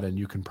for that, and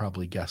you can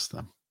probably guess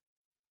them.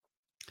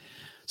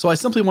 So I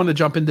simply want to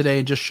jump in today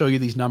and just show you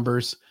these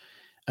numbers.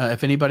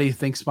 If anybody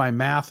thinks my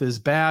math is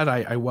bad,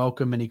 I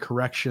welcome any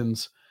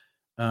corrections.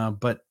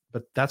 But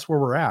that's where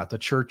we're at. The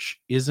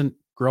church isn't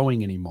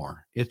growing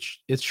anymore.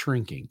 It's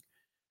shrinking,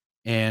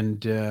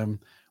 and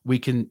we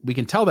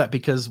can tell that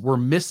because we're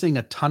missing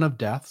a ton of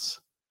deaths.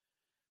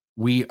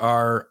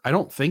 I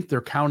don't think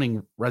they're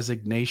counting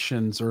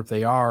resignations, or if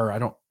they are, I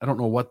don't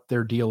know what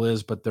their deal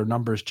is, but their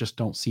numbers just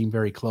don't seem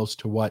very close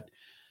to what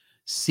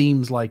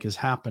seems like is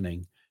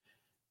happening.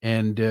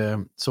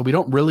 And so we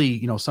don't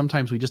really,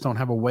 sometimes we just don't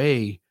have a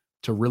way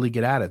to really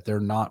get at it. They're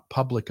not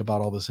public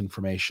about all this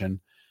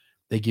information.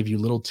 They give you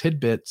little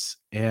tidbits,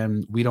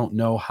 and we don't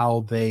know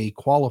how they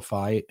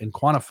qualify and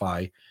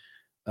quantify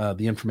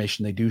the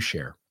information they do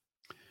share.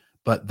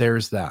 But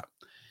there's that.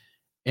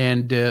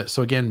 And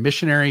so again,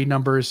 missionary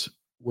numbers,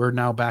 we're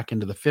now back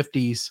into the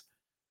 50s.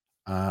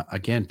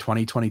 Again,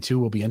 2022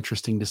 will be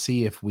interesting to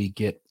see if we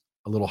get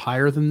a little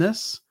higher than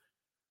this,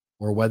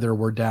 or whether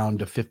we're down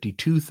to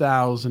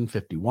 52,000,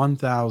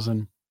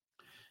 51,000.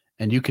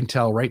 And you can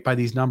tell right by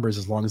these numbers,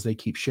 as long as they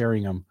keep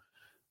sharing them,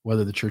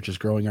 whether the church is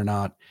growing or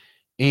not.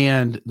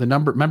 And the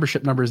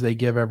membership numbers they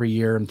give every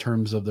year in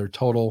terms of their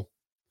total,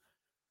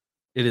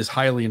 it is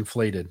highly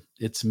inflated.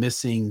 It's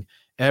missing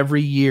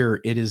every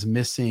year. It is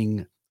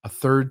missing a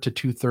third to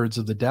 2/3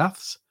 of the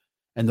deaths.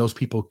 And those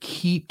people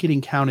keep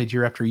getting counted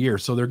year after year.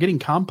 So they're getting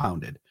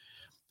compounded.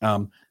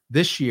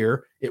 This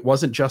year, it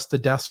wasn't just the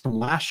deaths from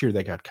last year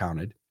that got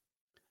counted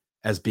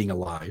as being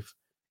alive.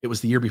 It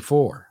was the year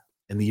before,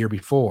 and the year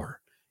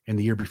before, and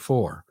the year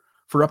before,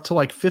 for up to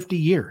like 50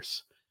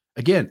 years.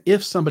 Again,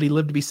 if somebody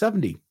lived to be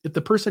 70, if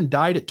the person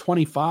died at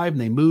 25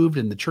 and they moved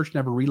and the church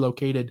never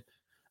located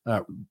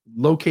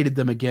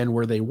them again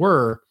where they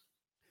were,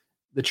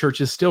 the church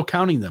is still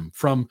counting them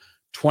from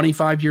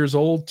 25 years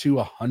old to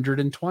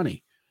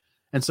 120.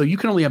 And so you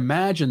can only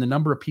imagine the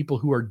number of people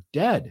who are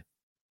dead,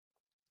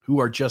 who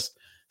are just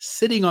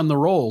sitting on the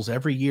rolls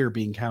every year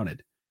being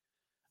counted.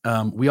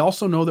 We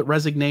also know that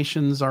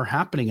resignations are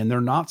happening, and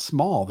they're not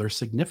small. They're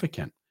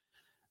significant.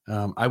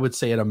 I would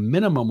say at a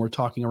minimum, we're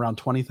talking around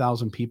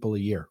 20,000 people a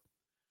year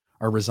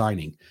are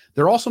resigning.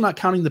 They're also not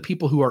counting the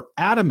people who are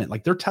adamant,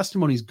 like their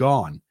testimony's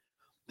gone.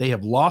 They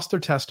have lost their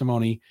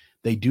testimony.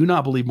 They do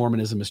not believe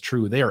Mormonism is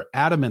true. They are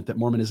adamant that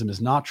Mormonism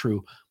is not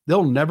true.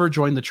 They'll never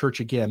join the church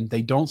again.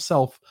 They don't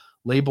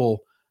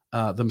self-label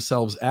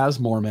themselves as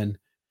Mormon,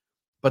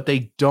 but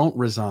they don't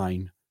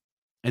resign,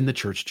 and the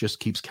church just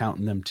keeps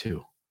counting them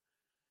too.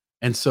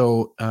 And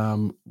so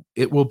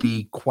it will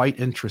be quite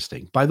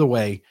interesting. By the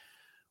way,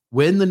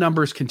 when the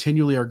numbers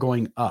continually are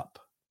going up,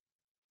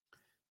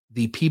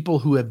 the people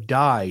who have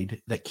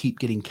died that keep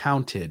getting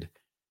counted,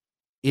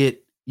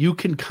 you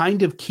can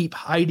kind of keep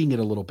hiding it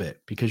a little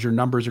bit because your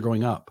numbers are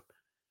going up.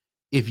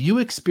 If you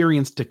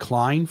experience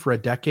decline for a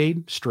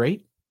decade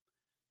straight,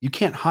 you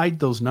can't hide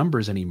those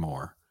numbers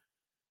anymore,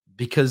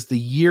 because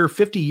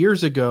 50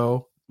 years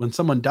ago, when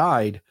someone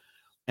died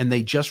and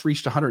they just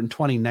reached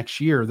 120 next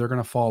year, they're going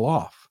to fall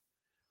off.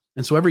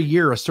 And so every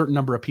year, a certain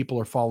number of people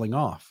are falling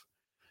off.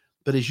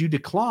 But as you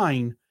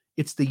decline,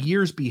 it's the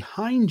years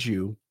behind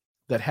you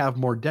that have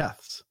more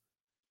deaths,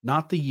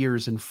 not the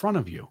years in front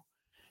of you.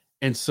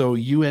 And so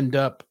you end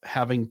up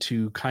having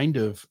to kind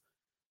of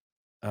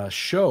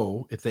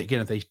show, if they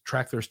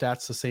track their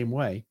stats the same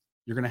way,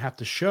 you're going to have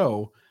to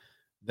show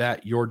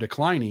that you're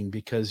declining,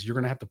 because you're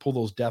going to have to pull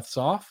those deaths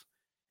off.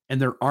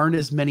 And there aren't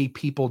as many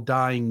people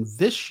dying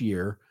this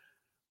year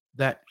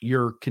that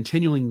you're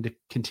continuing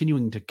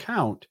to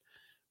count,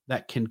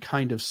 that can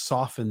kind of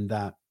soften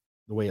that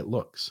the way it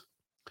looks.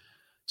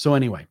 So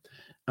anyway,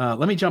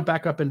 let me jump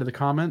back up into the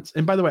comments.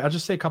 And by the way, I'll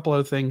just say a couple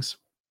other things.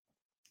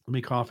 Let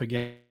me cough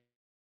again.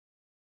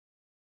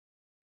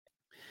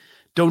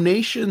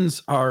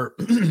 Donations are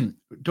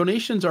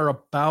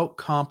about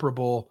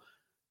comparable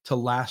to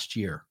last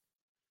year.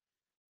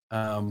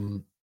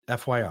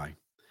 FYI.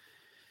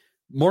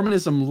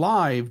 Mormonism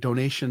Live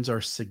donations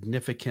are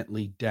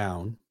significantly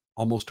down.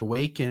 Almost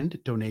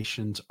Awakened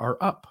donations are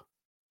up.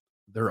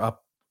 They're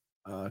up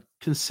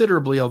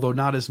considerably, although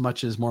not as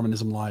much as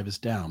Mormonism Live is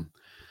down.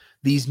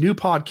 These new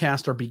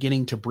podcasts are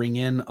beginning to bring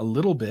in a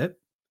little bit,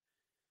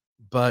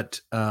 but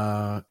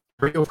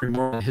Radio Free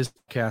Mormon, his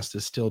podcast,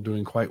 is still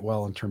doing quite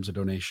well in terms of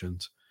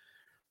donations.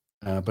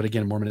 But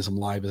again, Mormonism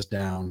Live is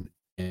down,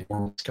 and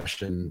Mormon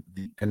Discussion,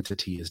 the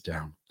entity, is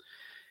down.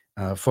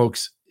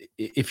 Folks,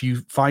 if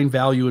you find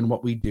value in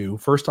what we do,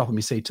 first off, let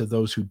me say to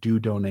those who do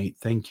donate,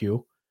 thank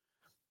you.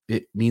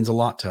 It means a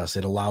lot to us.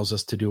 It allows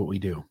us to do what we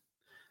do.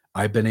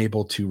 I've been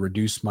able to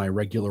reduce my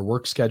regular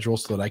work schedule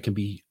so that I can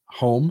be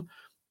home,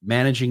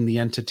 managing the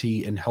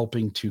entity and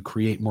helping to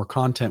create more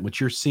content, which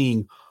you're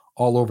seeing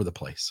all over the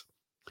place.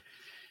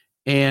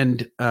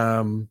 And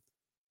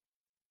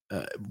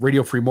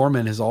Radio Free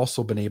Mormon has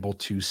also been able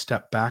to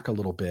step back a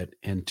little bit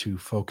and to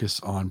focus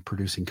on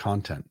producing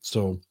content.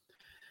 So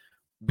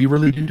we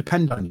really do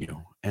depend on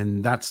you.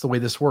 And that's the way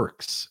this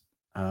works.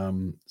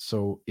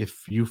 So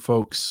if you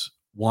folks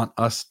want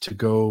us to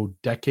go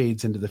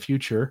decades into the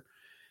future,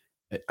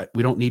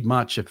 we don't need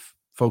much. If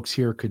folks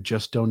here could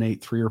just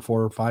donate $3 or $4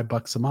 or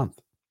 $5 a month,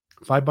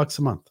 $5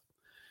 a month,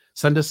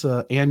 send us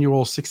an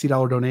annual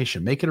 $60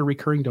 donation, make it a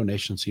recurring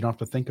donation so you don't have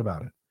to think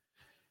about it,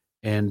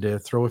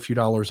 and throw a few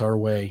dollars our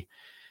way.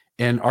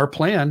 And our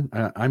plan,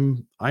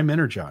 I'm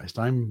energized.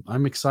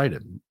 I'm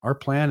excited. Our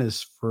plan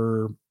is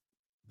for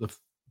the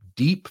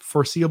deep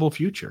foreseeable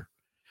future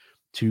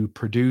to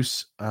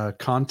produce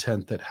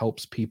content that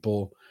helps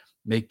people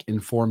make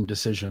informed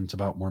decisions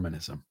about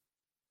Mormonism.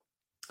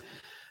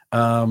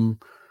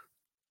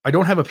 I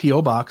don't have a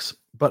PO box,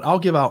 but I'll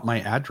give out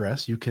my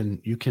address. You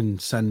can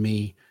send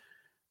me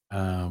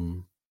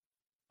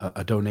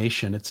a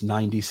donation. It's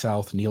 90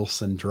 South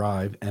Nielsen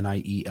Drive,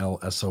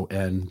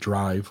 Nielson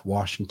Drive,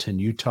 Washington,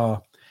 Utah,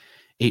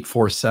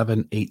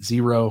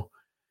 84780.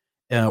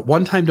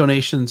 One-time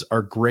donations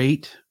are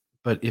great,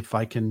 but if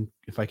I can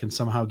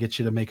somehow get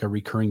you to make a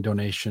recurring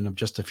donation of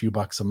just a few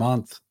bucks a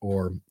month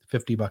or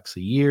 $50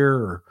 a year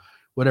or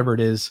whatever it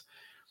is,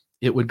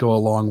 it would go a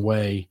long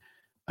way.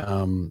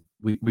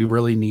 We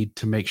really need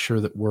to make sure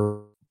that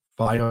we're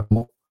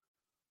viable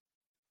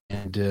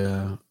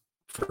and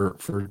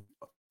for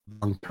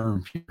long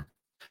term here.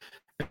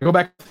 Go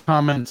back to the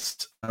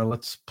comments.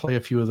 Let's play a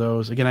few of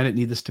those. Again, I didn't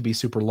need this to be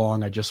super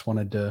long. I just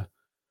wanted to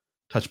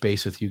touch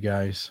base with you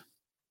guys.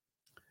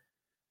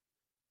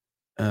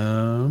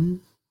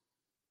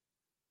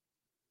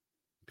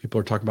 People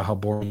are talking about how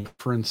boring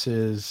conference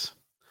is.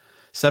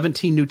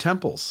 17 new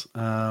temples.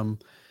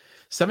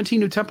 17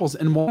 new temples,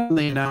 and one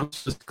they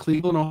announced was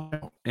Cleveland,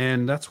 Ohio,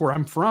 and that's where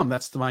I'm from.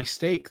 That's my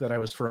stake that I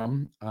was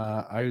from.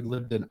 I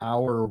lived an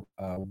hour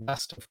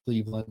west of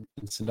Cleveland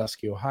in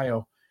Sandusky,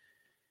 Ohio,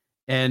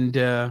 and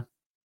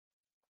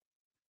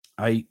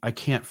I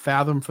can't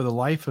fathom for the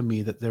life of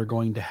me that they're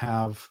going to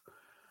have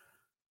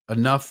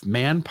enough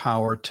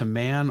manpower to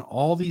man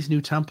all these new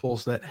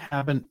temples that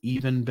haven't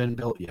even been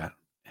built yet.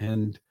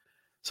 And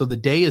so the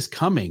day is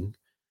coming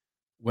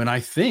when I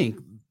think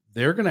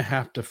they're going to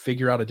have to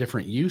figure out a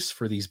different use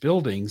for these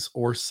buildings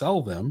or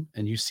sell them.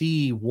 And you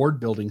see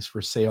ward buildings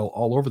for sale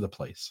all over the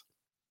place.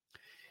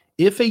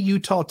 If a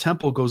Utah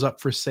temple goes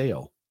up for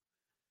sale,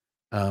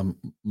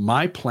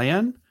 my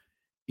plan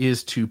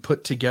is to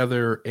put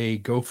together a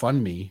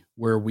GoFundMe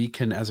where we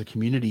can, as a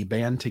community,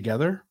 band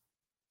together.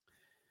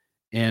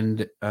 And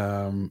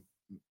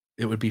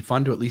it would be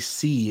fun to at least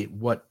see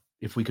what,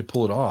 if we could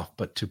pull it off,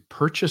 but to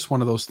purchase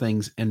one of those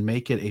things and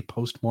make it a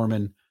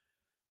post-Mormon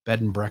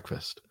bed and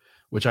breakfast,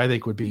 which I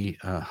think would be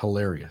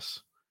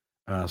hilarious.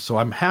 So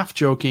I'm half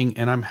joking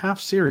and I'm half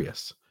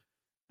serious.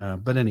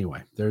 But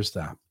anyway, there's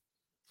that.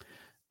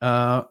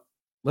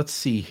 Let's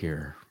see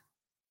here.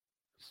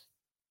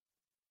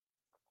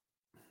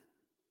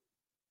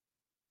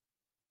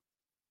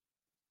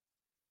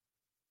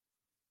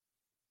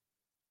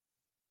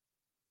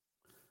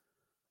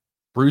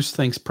 Bruce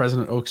thinks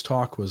President Oak's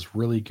talk was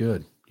really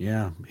good.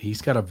 Yeah, he's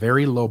got a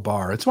very low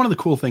bar. It's one of the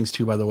cool things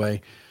too, by the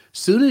way.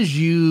 Soon as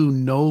you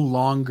no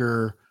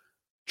longer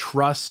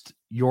trust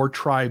your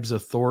tribe's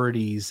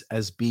authorities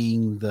as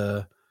being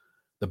the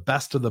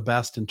best of the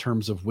best in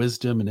terms of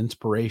wisdom and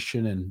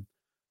inspiration and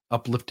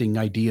uplifting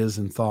ideas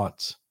and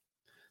thoughts,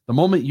 the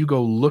moment you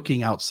go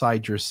looking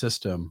outside your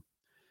system,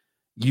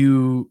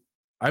 you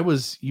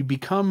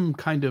become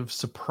kind of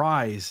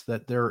surprised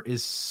that there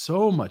is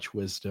so much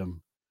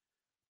wisdom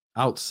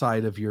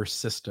outside of your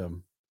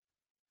system.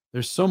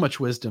 There's so much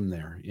wisdom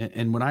there.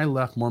 And when I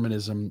left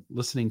Mormonism,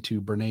 listening to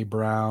Brene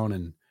Brown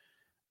and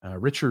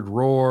Richard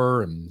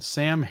Rohr and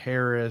Sam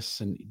Harris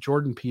and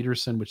Jordan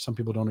Peterson, which some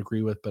people don't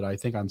agree with, but I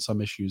think on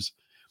some issues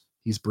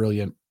he's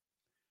brilliant.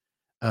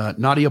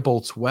 Nadia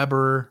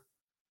Bolz-Weber.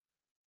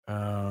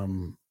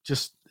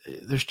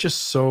 There's just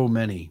so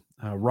many.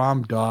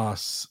 Ram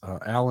Dass,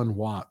 Alan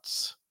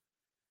Watts.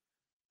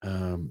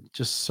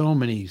 Just so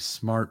many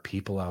smart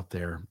people out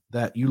there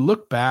that you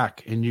look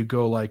back and you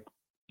go like,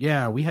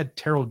 yeah, we had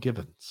Terrell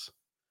Gibbons.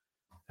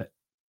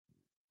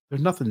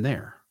 There's nothing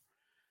there.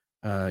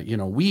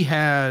 We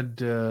had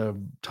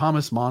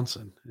Thomas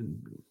Monson,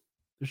 and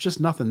there's just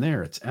nothing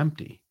there. It's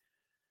empty.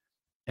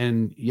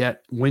 And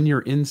yet when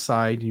you're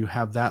inside, you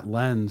have that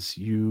lens,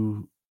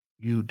 you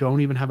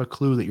don't even have a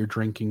clue that you're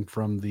drinking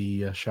from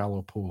the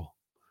shallow pool.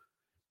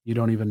 You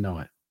don't even know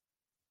it.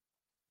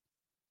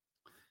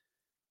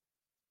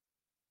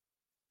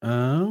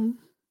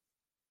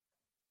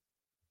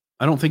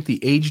 I don't think the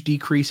age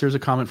decrease, here's a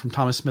comment from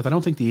Thomas Smith. I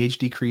don't think the age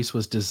decrease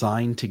was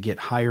designed to get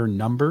higher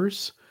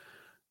numbers,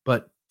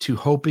 but to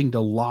hoping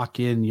to lock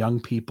in young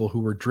people who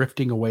were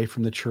drifting away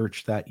from the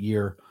church that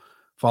year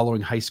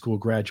following high school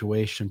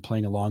graduation,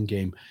 playing a long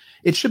game.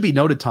 It should be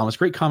noted, Thomas,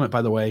 great comment,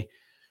 by the way.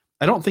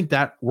 I don't think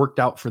that worked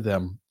out for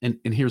them. And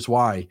here's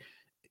why.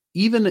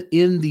 Even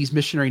in these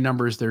missionary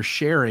numbers they're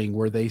sharing,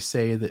 where they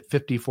say that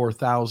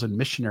 54,000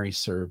 missionaries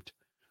served,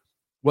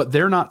 what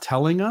they're not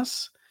telling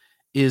us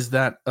is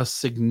that a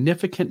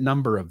significant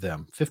number of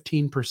them,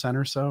 15%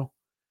 or so,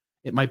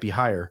 it might be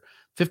higher,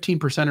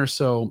 15% or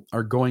so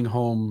are going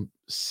home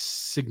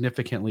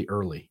significantly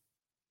early.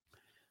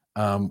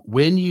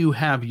 When you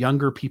have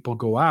younger people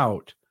go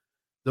out,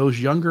 those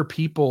younger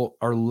people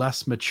are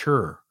less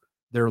mature.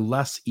 They're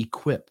less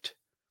equipped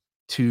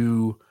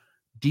to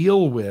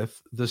deal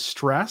with the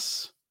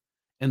stress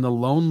and the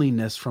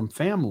loneliness from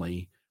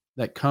family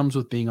that comes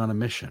with being on a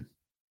mission.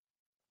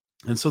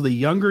 And so the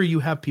younger you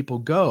have people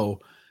go,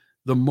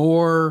 the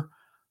more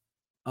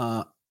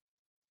uh,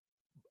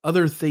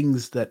 other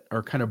things that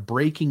are kind of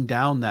breaking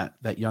down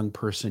that young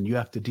person you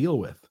have to deal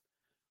with.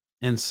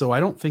 And so I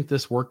don't think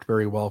this worked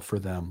very well for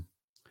them.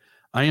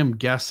 I am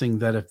guessing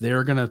that if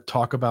they're going to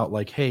talk about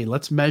like, hey,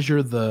 let's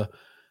measure the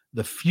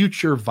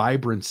future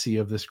vibrancy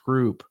of this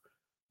group,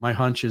 my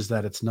hunch is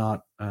that it's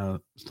not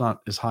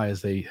as high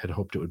as they had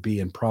hoped it would be,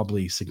 and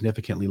probably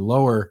significantly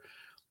lower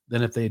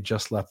than if they had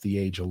just left the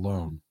age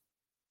alone.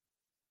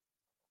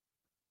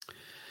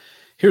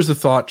 Here's the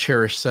thought,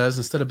 Cherish says,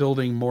 instead of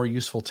building more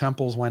useful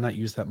temples, why not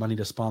use that money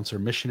to sponsor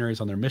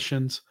missionaries on their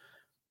missions?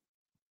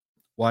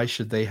 Why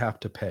should they have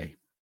to pay?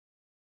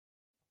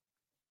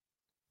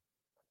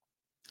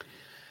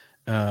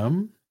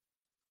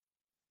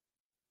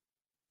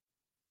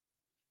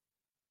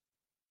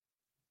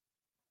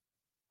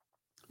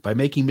 By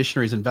making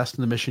missionaries invest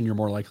in the mission, you're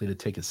more likely to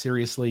take it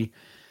seriously.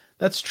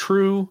 That's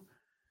true.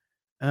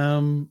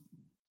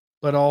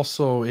 But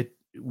also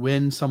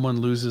when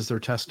someone loses their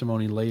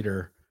testimony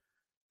later,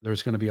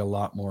 there's going to be a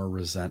lot more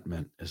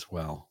resentment as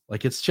well.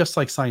 Like, it's just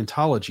like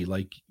Scientology.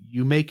 Like,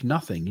 you make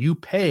nothing. You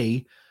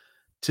pay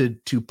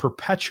to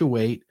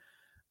perpetuate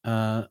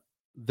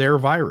their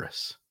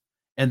virus.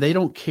 And they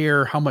don't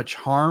care how much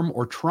harm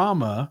or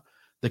trauma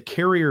the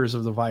carriers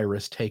of the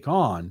virus take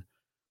on,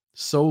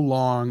 so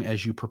long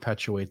as you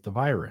perpetuate the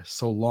virus,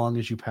 so long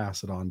as you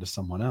pass it on to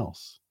someone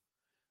else,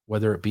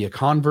 whether it be a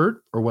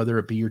convert or whether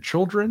it be your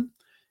children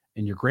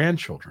and your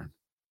grandchildren.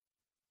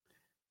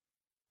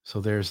 So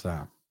there's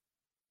that.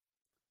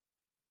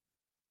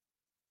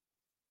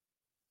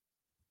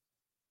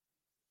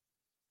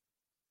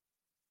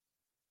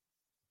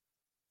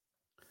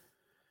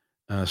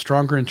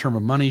 Stronger in terms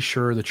of money,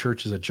 sure. The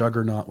church is a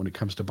juggernaut when it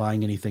comes to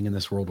buying anything in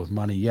this world with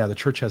money. Yeah, the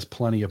church has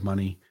plenty of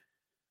money.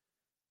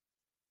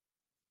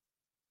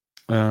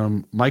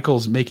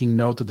 Michael's making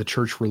note that the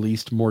church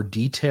released more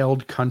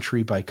detailed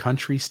country by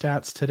country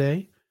stats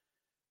today.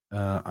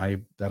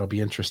 That'll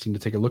be interesting to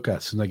take a look at.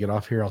 As soon as I get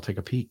off here, I'll take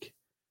a peek.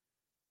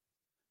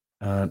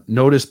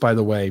 Notice, by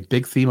the way,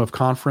 big theme of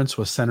conference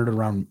was centered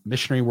around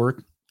missionary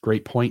work.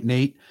 Great point,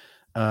 Nate.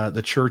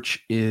 The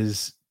church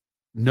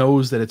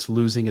knows that it's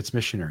losing its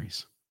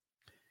missionaries.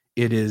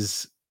 It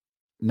is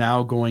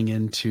now going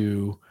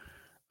into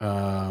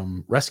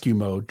rescue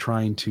mode,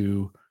 trying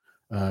to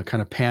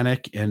kind of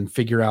panic and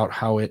figure out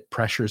how it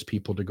pressures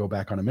people to go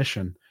back on a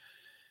mission.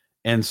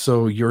 And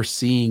so you're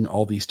seeing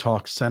all these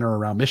talks center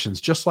around missions,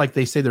 just like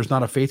they say there's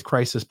not a faith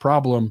crisis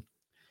problem.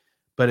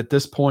 But at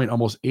this point,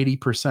 almost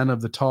 80%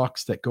 of the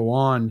talks that go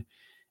on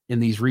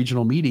in these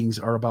regional meetings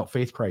are about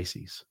faith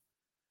crises.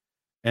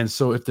 And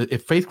so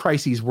if faith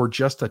crises were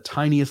just the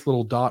tiniest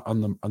little dot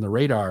on the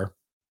radar,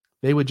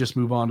 they would just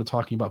move on to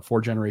talking about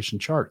 4-generation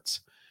charts.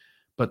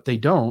 But they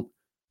don't,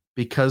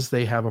 because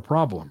they have a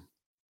problem.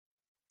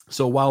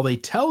 So while they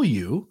tell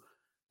you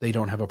they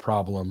don't have a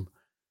problem,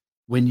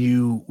 when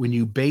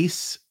you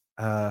base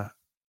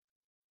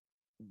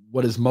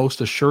what is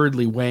most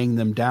assuredly weighing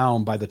them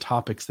down by the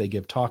topics they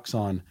give talks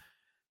on,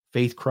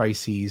 faith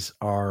crises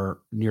are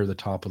near the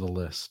top of the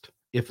list,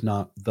 if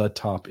not the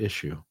top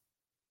issue.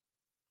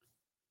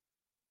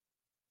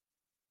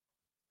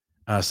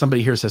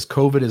 Somebody here says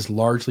COVID is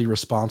largely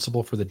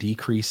responsible for the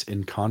decrease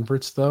in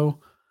converts, though.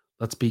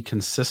 Let's be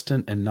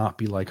consistent and not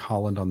be like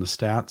Holland on the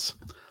stats.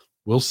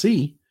 We'll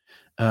see.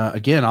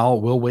 Again,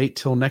 we'll wait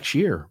till next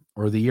year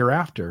or the year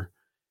after,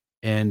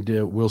 and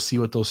we'll see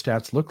what those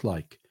stats look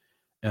like.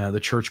 The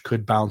church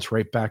could bounce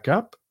right back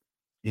up,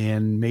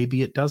 and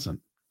maybe it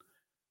doesn't.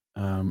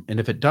 And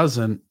if it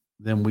doesn't,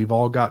 then we've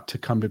all got to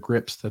come to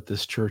grips that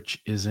this church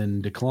is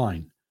in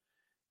decline,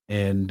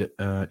 and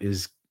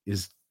is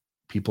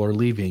people are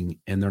leaving,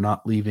 and they're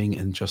not leaving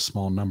in just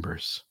small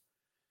numbers.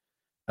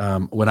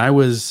 When I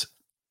was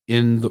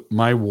in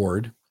my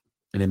ward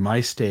and in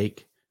my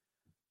stake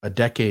a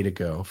decade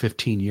ago,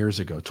 15 years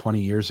ago,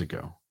 20 years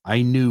ago,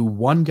 I knew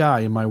one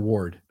guy in my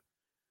ward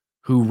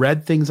who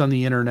read things on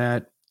the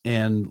internet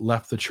and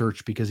left the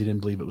church because he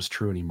didn't believe it was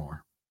true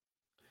anymore.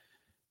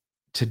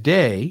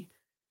 Today,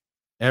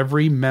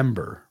 every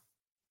member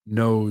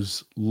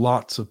knows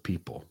lots of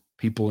people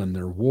in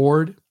their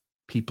ward,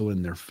 people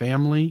in their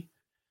family,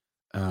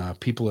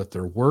 people at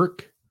their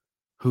work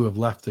who have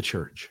left the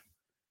church.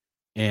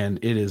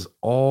 And it is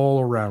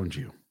all around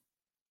you.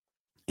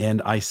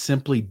 And I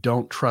simply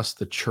don't trust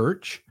the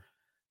church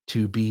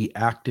to be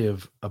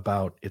active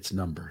about its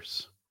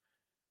numbers.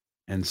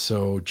 And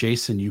so,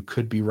 Jason, you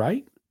could be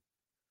right,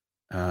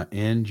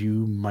 and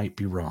you might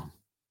be wrong.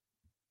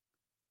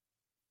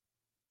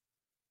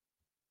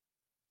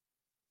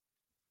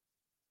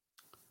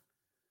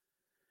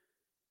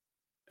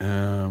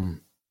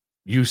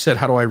 You said,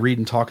 how do I read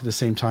and talk at the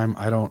same time?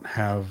 I don't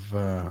have,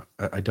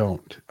 I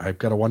don't. I've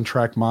got a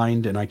one-track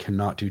mind and I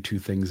cannot do two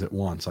things at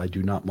once. I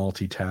do not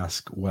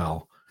multitask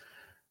well.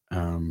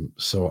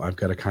 So I've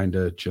got to kind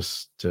of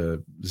just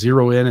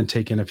zero in and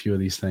take in a few of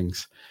these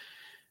things.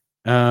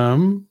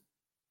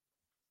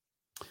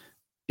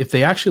 If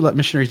they actually let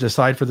missionaries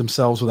decide for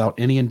themselves without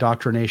any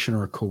indoctrination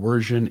or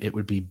coercion, it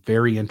would be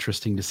very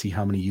interesting to see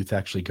how many youth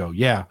actually go.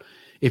 Yeah.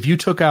 If you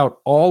took out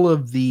all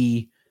of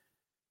the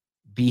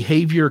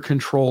behavior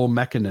control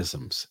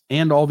mechanisms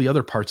and all the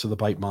other parts of the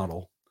BITE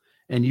model,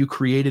 and you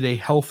created a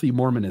healthy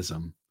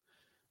Mormonism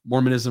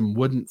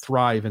wouldn't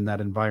thrive in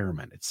that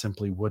environment. It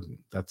simply wouldn't.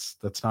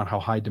 That's not how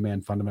high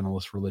demand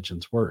fundamentalist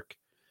religions work.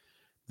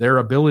 Their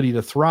ability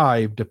to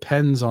thrive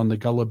depends on the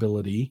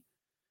gullibility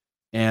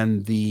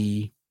and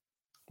the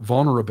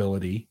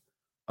vulnerability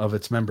of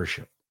its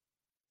membership.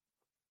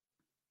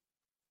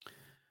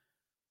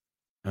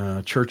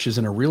 Church is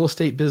in a real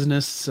estate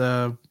business.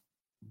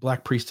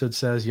 Black Priesthood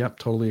says, yep,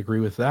 totally agree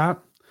with that.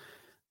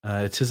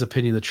 It's his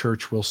opinion the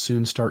church will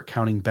soon start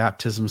counting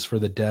baptisms for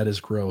the dead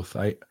as growth.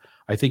 I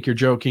think you're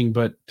joking,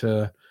 but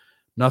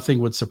nothing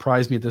would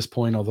surprise me at this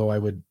point, although I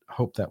would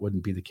hope that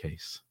wouldn't be the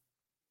case.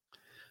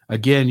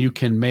 Again, you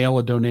can mail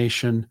a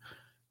donation,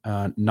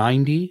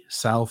 90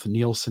 South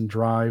Nielsen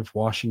Drive,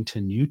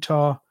 Washington,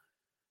 Utah,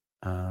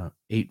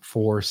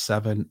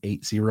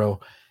 84780.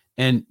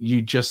 And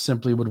you just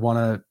simply would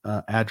want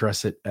to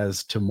address it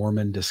as to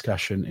Mormon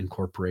Discussion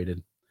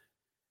Incorporated.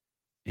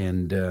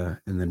 And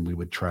then we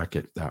would track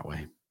it that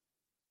way.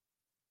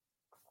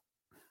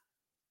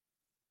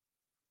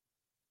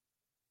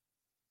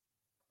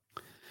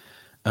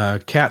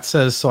 Kat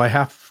says, so I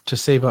have to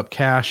save up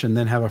cash and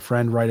then have a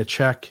friend write a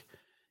check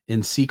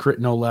in secret,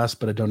 no less,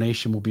 but a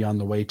donation will be on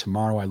the way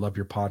tomorrow. I love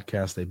your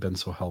podcast. They've been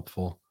so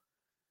helpful.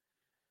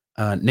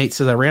 Nate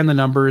says, I ran the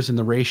numbers and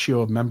the ratio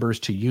of members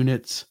to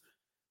units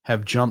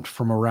have jumped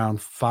from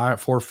around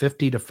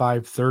 450 to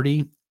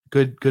 530.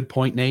 Good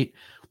point, Nate.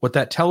 What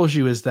that tells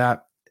you is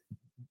that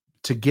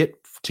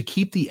to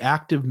keep the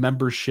active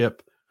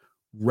membership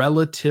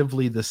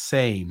relatively the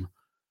same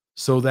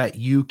so that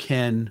you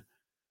can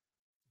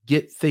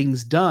get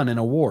things done in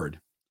a ward.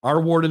 Our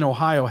ward in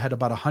Ohio had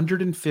about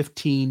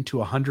 115 to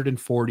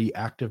 140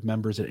 active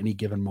members at any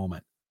given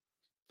moment.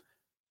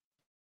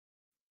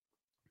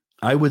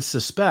 I would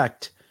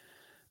suspect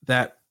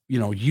that,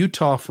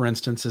 Utah, for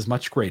instance, is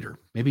much greater,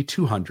 maybe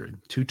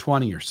 200,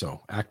 220 or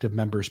so active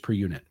members per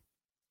unit.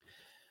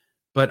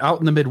 But out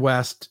in the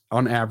Midwest,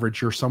 on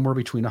average, you're somewhere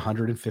between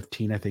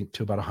 115, I think,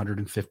 to about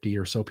 150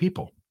 or so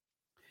people.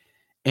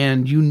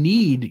 And you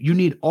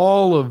need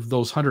all of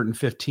those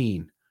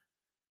 115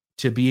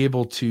 to be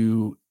able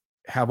to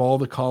have all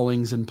the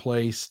callings in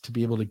place, to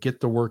be able to get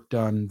the work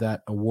done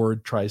that a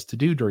ward tries to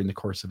do during the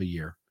course of a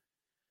year.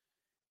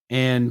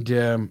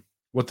 And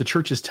what the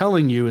church is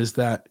telling you is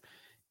that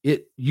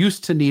it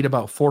used to need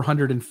about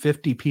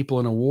 450 people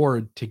in a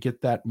ward to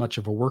get that much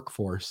of a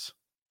workforce,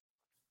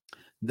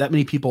 that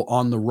many people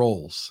on the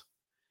rolls,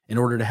 in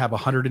order to have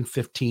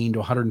 115 to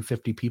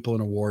 150 people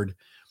in a ward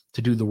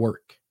to do the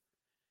work.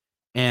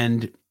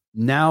 And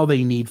now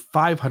they need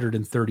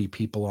 530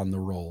 people on the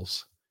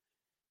rolls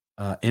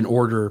in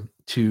order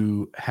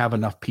to have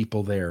enough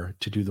people there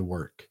to do the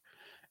work.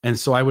 And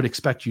so I would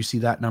expect you see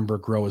that number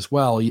grow as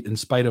well, in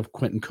spite of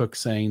Quentin Cook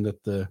saying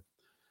that the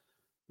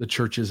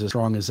church is as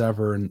strong as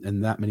ever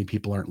and that many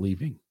people aren't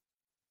leaving.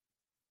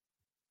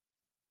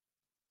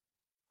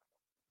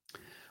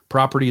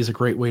 Property is a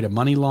great way to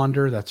money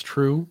launder. That's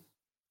true.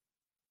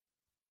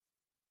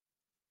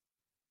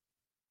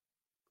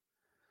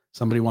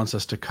 Somebody wants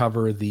us to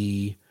cover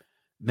the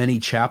many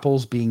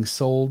chapels being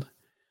sold.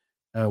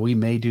 We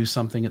may do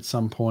something at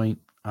some point.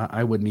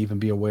 I wouldn't even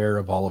be aware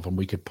of all of them.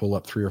 We could pull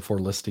up 3 or 4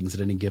 listings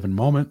at any given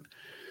moment.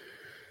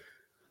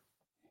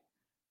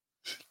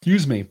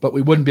 Excuse me, but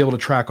we wouldn't be able to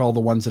track all the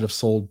ones that have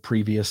sold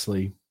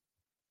previously.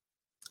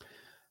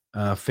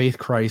 Faith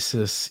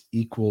crisis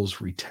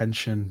equals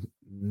retention.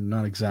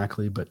 Not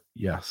exactly, but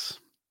yes.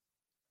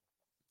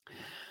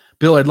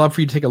 Bill, I'd love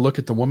for you to take a look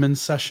at the women's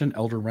session,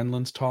 Elder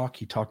Renlund's talk.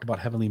 He talked about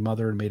Heavenly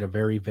Mother and made a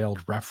very veiled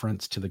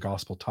reference to the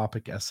gospel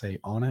topic essay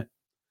on it.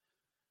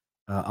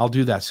 I'll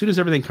do that. As soon as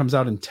everything comes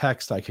out in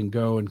text, I can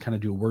go and kind of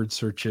do word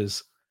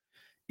searches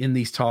in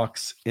these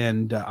talks.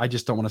 And I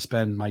just don't want to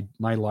spend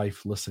my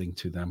life listening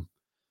to them.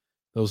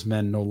 Those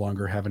men no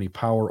longer have any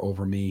power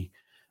over me.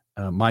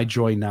 My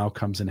joy now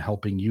comes in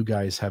helping you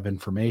guys have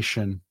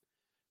information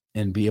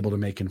and be able to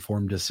make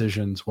informed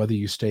decisions, whether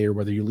you stay or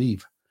whether you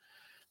leave.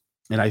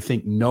 And I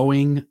think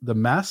knowing the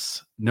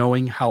mess,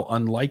 knowing how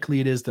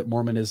unlikely it is that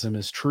Mormonism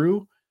is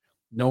true,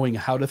 knowing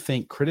how to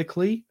think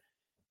critically,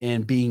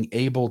 and being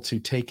able to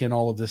take in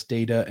all of this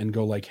data and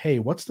go like, hey,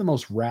 what's the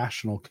most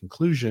rational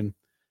conclusion?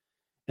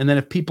 And then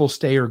if people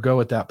stay or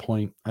go at that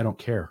point, I don't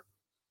care.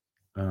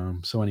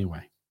 So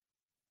anyway.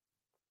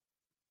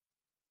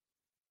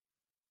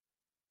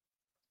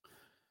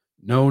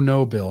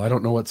 No, Bill. I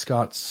don't know what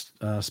Scott's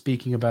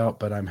speaking about,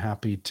 but I'm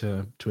happy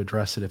to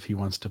address it if he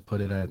wants to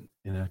put it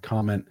in a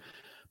comment.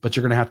 But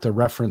you're going to have to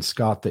reference,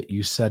 Scott, that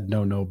you said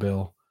no,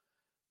 Bill.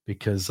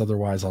 because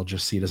otherwise I'll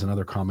just see it as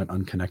another comment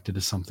unconnected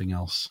to something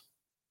else.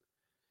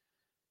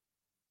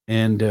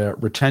 And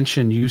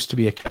retention used to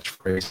be a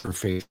catchphrase for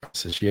faith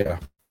classes. Yeah.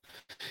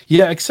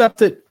 Yeah, except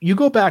that you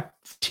go back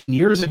 10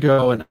 years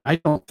ago, and I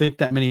don't think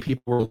that many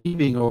people were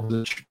leaving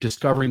over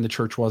discovering the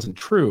church wasn't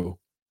true.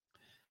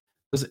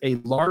 There's a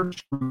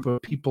large group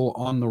of people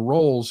on the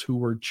rolls who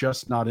were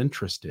just not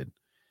interested.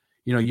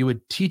 You know, you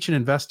would teach an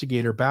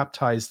investigator,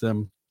 baptize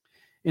them,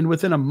 and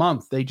within a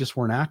month, they just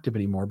weren't active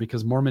anymore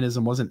because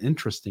Mormonism wasn't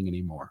interesting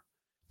anymore.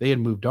 They had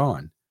moved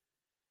on.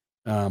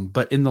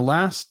 But in the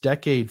last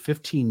decade,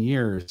 15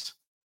 years,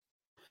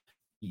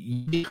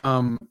 you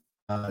become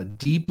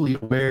deeply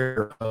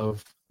aware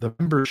of the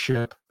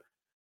membership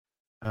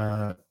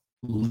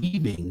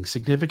leaving,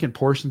 significant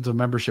portions of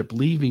membership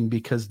leaving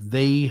because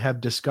they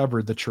have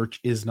discovered the church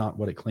is not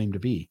what it claimed to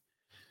be.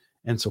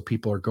 And so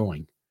people are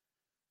going.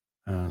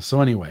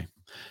 So anyway,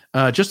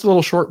 just a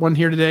little short one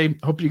here today.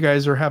 Hope you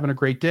guys are having a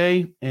great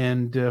day,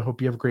 and hope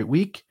you have a great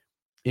week.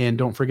 And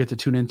don't forget to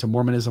tune in to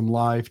Mormonism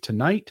Live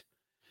tonight.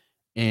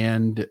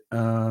 And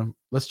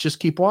let's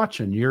just keep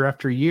watching year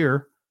after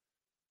year.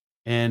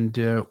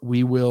 And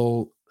we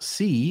will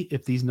see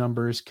if these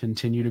numbers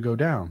continue to go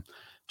down.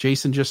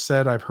 Jason just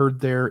said, I've heard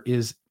there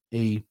is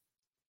a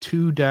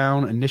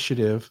 2-down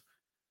initiative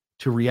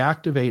to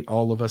reactivate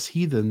all of us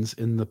heathens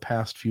in the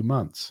past few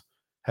months.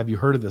 Have you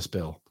heard of this,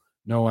 Bill?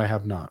 No, I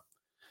have not.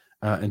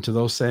 And to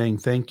those saying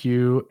thank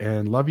you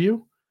and love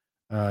you,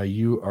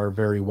 you are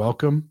very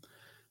welcome.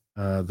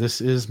 This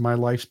is my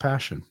life's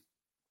passion,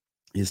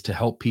 is to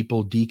help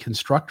people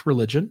deconstruct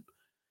religion,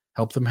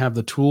 help them have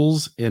the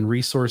tools and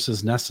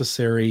resources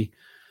necessary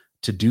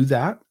to do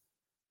that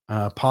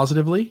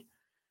positively,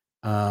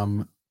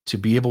 to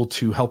be able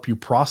to help you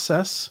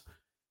process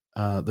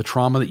the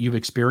trauma that you've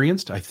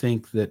experienced. I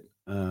think that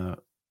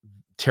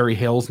Terry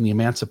Hales and the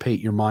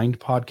Emancipate Your Mind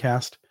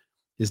podcast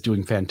is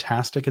doing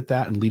fantastic at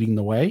that and leading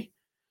the way.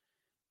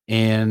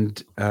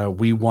 And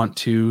we want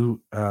to,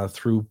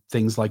 through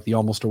things like the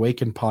Almost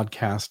Awakened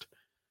podcast,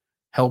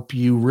 help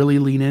you really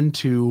lean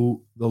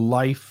into the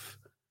life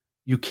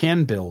you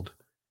can build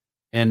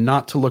and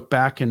not to look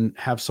back and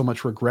have so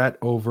much regret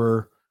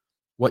over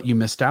what you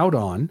missed out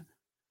on,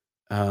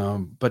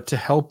 but to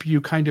help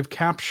you kind of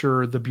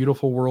capture the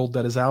beautiful world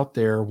that is out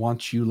there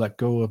once you let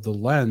go of the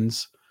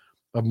lens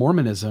of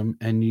Mormonism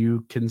and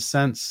you can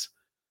sense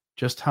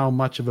just how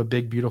much of a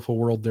big, beautiful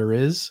world there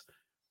is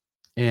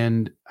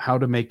and how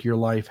to make your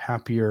life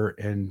happier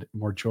and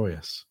more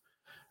joyous.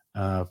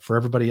 For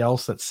everybody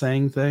else that's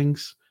saying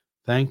things,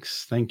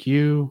 thanks. Thank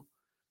you.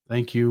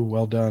 Thank you.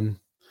 Well done.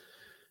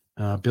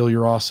 Bill,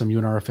 you're awesome. You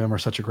and RFM are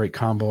such a great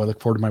combo. I look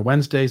forward to my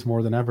Wednesdays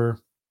more than ever.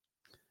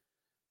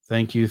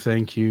 Thank you.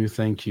 Thank you.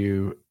 Thank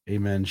you.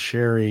 Amen.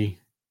 Sherry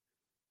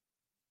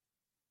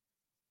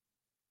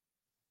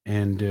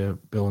and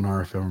Bill and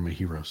RFM are my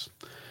heroes.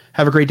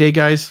 Have a great day,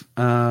 guys.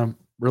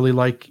 Really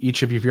like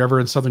each of you. If you're ever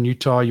in Southern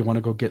Utah, you want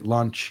to go get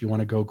lunch, you want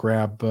to go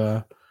grab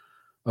a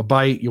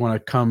bite, you want to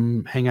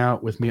come hang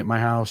out with me at my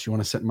house, you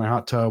want to sit in my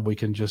hot tub, we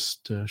can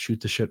just shoot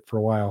the shit for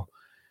a while.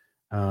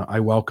 I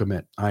welcome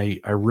it. I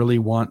really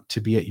want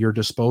to be at your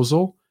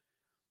disposal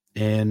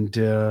and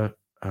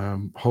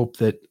hope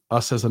that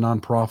us as a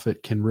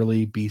nonprofit can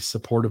really be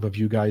supportive of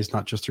you guys,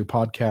 not just through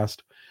podcast,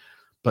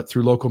 but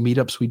through local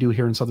meetups we do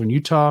here in Southern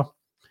Utah.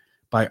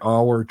 By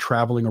our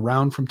traveling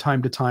around from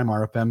time to time,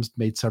 RFM's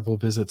made several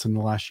visits in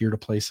the last year to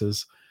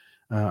places.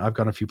 I've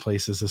gone a few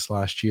places this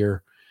last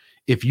year.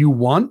 If you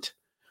want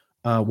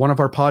one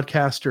of our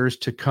podcasters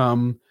to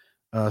come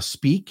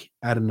speak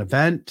at an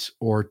event,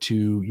 or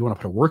you want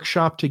to put a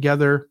workshop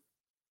together,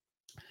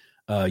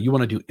 you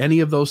want to do any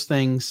of those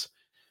things,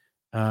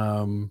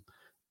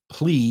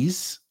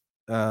 please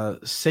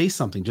say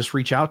something. Just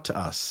reach out to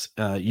us.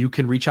 You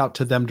can reach out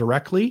to them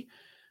directly.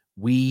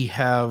 We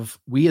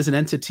as an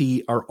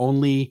entity are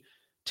only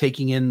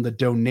taking in the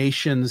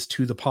donations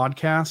to the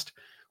podcast.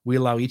 We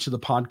allow each of the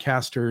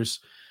podcasters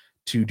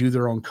to do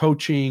their own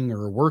coaching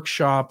or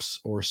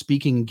workshops or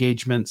speaking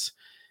engagements,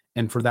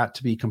 and for that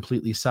to be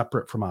completely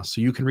separate from us.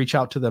 So you can reach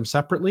out to them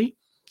separately,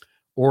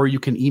 or you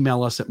can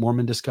email us at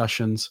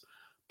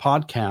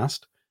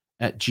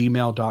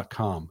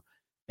mormondiscussionspodcast@gmail.com,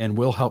 and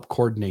we'll help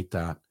coordinate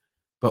that.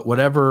 But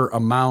whatever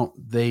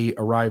amount they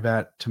arrive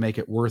at to make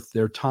it worth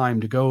their time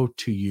to go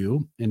to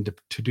you and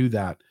to do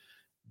that,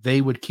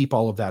 they would keep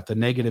all of that. The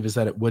negative is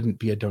that it wouldn't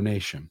be a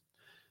donation.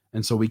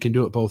 And so we can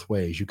do it both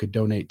ways. You could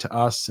donate to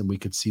us and we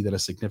could see that a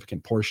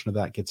significant portion of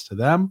that gets to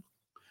them,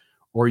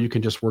 or you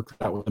can just work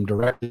that with them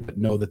directly, but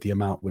know that the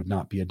amount would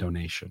not be a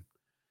donation.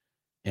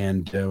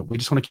 And we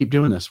just want to keep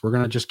doing this. We're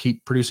going to just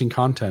keep producing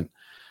content.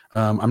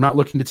 I'm not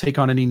looking to take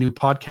on any new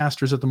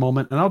podcasters at the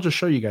moment. And I'll just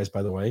show you guys,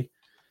 by the way,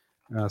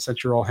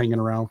 since you're all hanging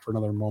around for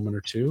another moment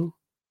or two,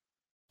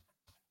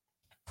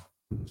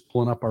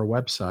 pulling up our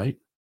website.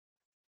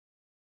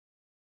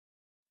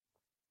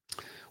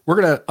 We're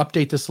going to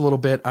update this a little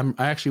bit. I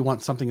actually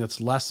want something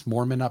that's less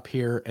Mormon up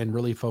here and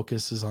really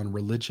focuses on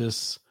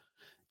religious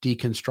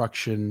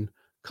deconstruction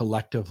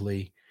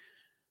collectively.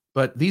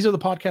 But these are the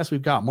podcasts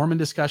we've got. Mormon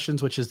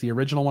Discussions, which is the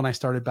original one I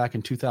started back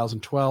in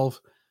 2012.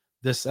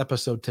 This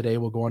episode today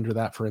will go under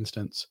that, for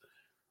instance.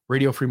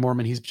 Radio Free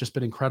Mormon, he's just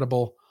been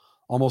incredible.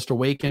 Almost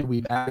Awakened,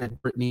 we've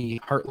added Brittany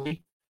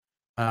Hartley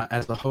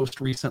as the host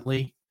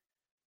recently.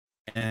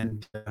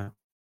 And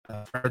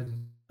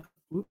Fred,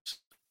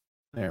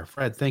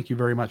 Fred, thank you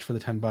very much for the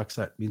 $10.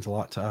 That means a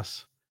lot to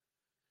us.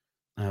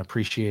 I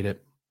appreciate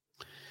it.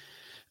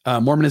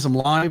 Mormonism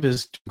Live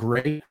is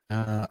great.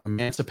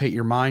 Emancipate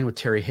Your Mind with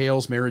Terry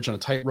Hales, Marriage on a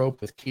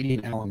Tightrope with Katie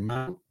and Alan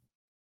Mount.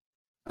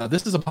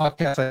 This is a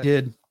podcast I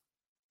did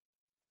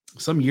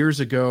some years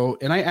ago,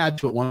 and I add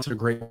to it once in a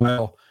great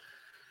while.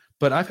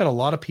 But I've had a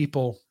lot of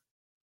people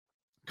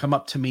come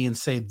up to me and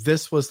say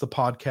this was the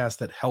podcast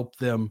that helped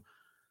them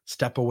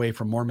step away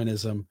from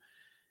Mormonism.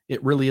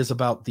 It really is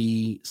about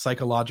the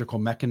psychological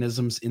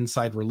mechanisms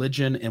inside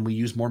religion, and we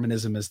use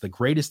Mormonism as the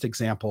greatest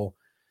example.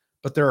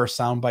 But there are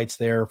sound bites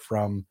there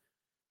from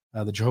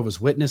the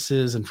Jehovah's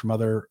Witnesses and from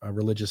other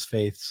religious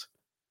faiths.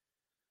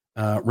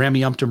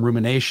 Rameumptom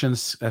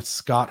Ruminations, that's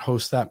Scott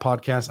hosts that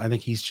podcast. I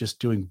think he's just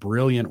doing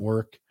brilliant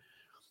work.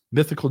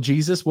 Mythical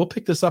Jesus, we'll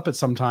pick this up at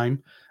some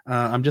time.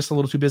 I'm just a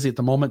little too busy at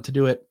the moment to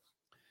do it,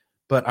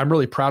 but I'm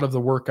really proud of the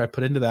work I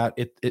put into that.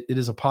 It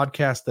is a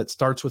podcast that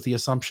starts with the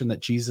assumption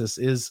that Jesus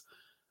is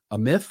a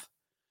myth,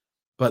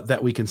 but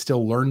that we can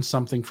still learn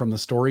something from the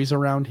stories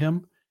around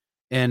him.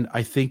 And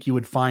I think you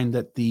would find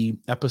that the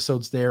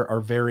episodes there are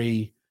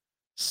very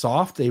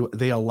soft.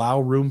 They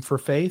allow room for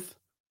faith,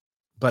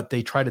 but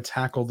they try to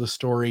tackle the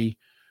story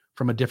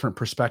from a different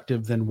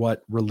perspective than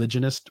what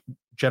religionists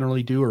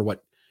generally do or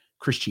what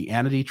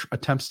Christianity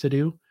attempts to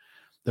do.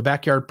 The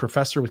Backyard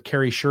Professor with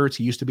Kerry Schertz.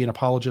 He used to be an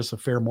apologist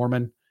of Fair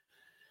Mormon.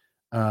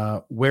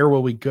 Where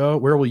Will We Go?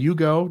 Where Will You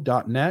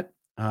Go.net.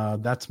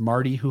 That's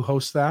Marty who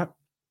hosts that.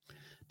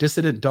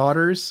 Dissident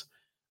Daughters.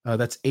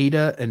 That's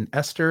Ada and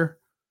Esther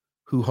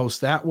who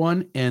host that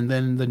one. And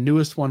then the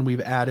newest one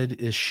we've added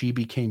is She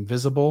Became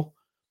Visible,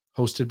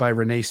 hosted by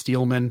Renee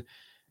Steelman.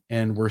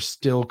 And we're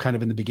still kind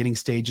of in the beginning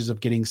stages of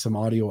getting some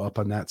audio up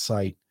on that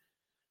site.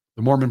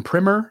 The Mormon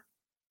Primer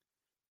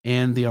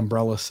and the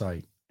Umbrella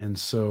site. And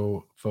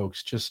so,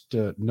 folks, just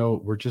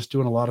know we're just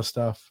doing a lot of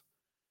stuff.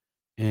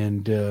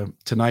 And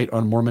tonight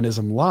on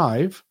Mormonism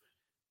Live,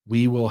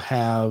 we will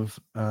have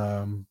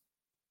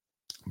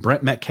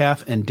Brent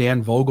Metcalf and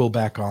Dan Vogel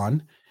back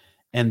on.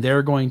 And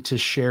they're going to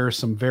share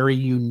some very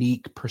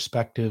unique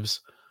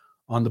perspectives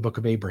on the Book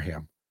of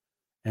Abraham.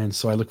 And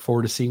so I look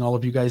forward to seeing all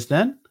of you guys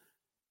then,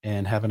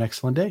 and have an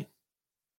excellent day.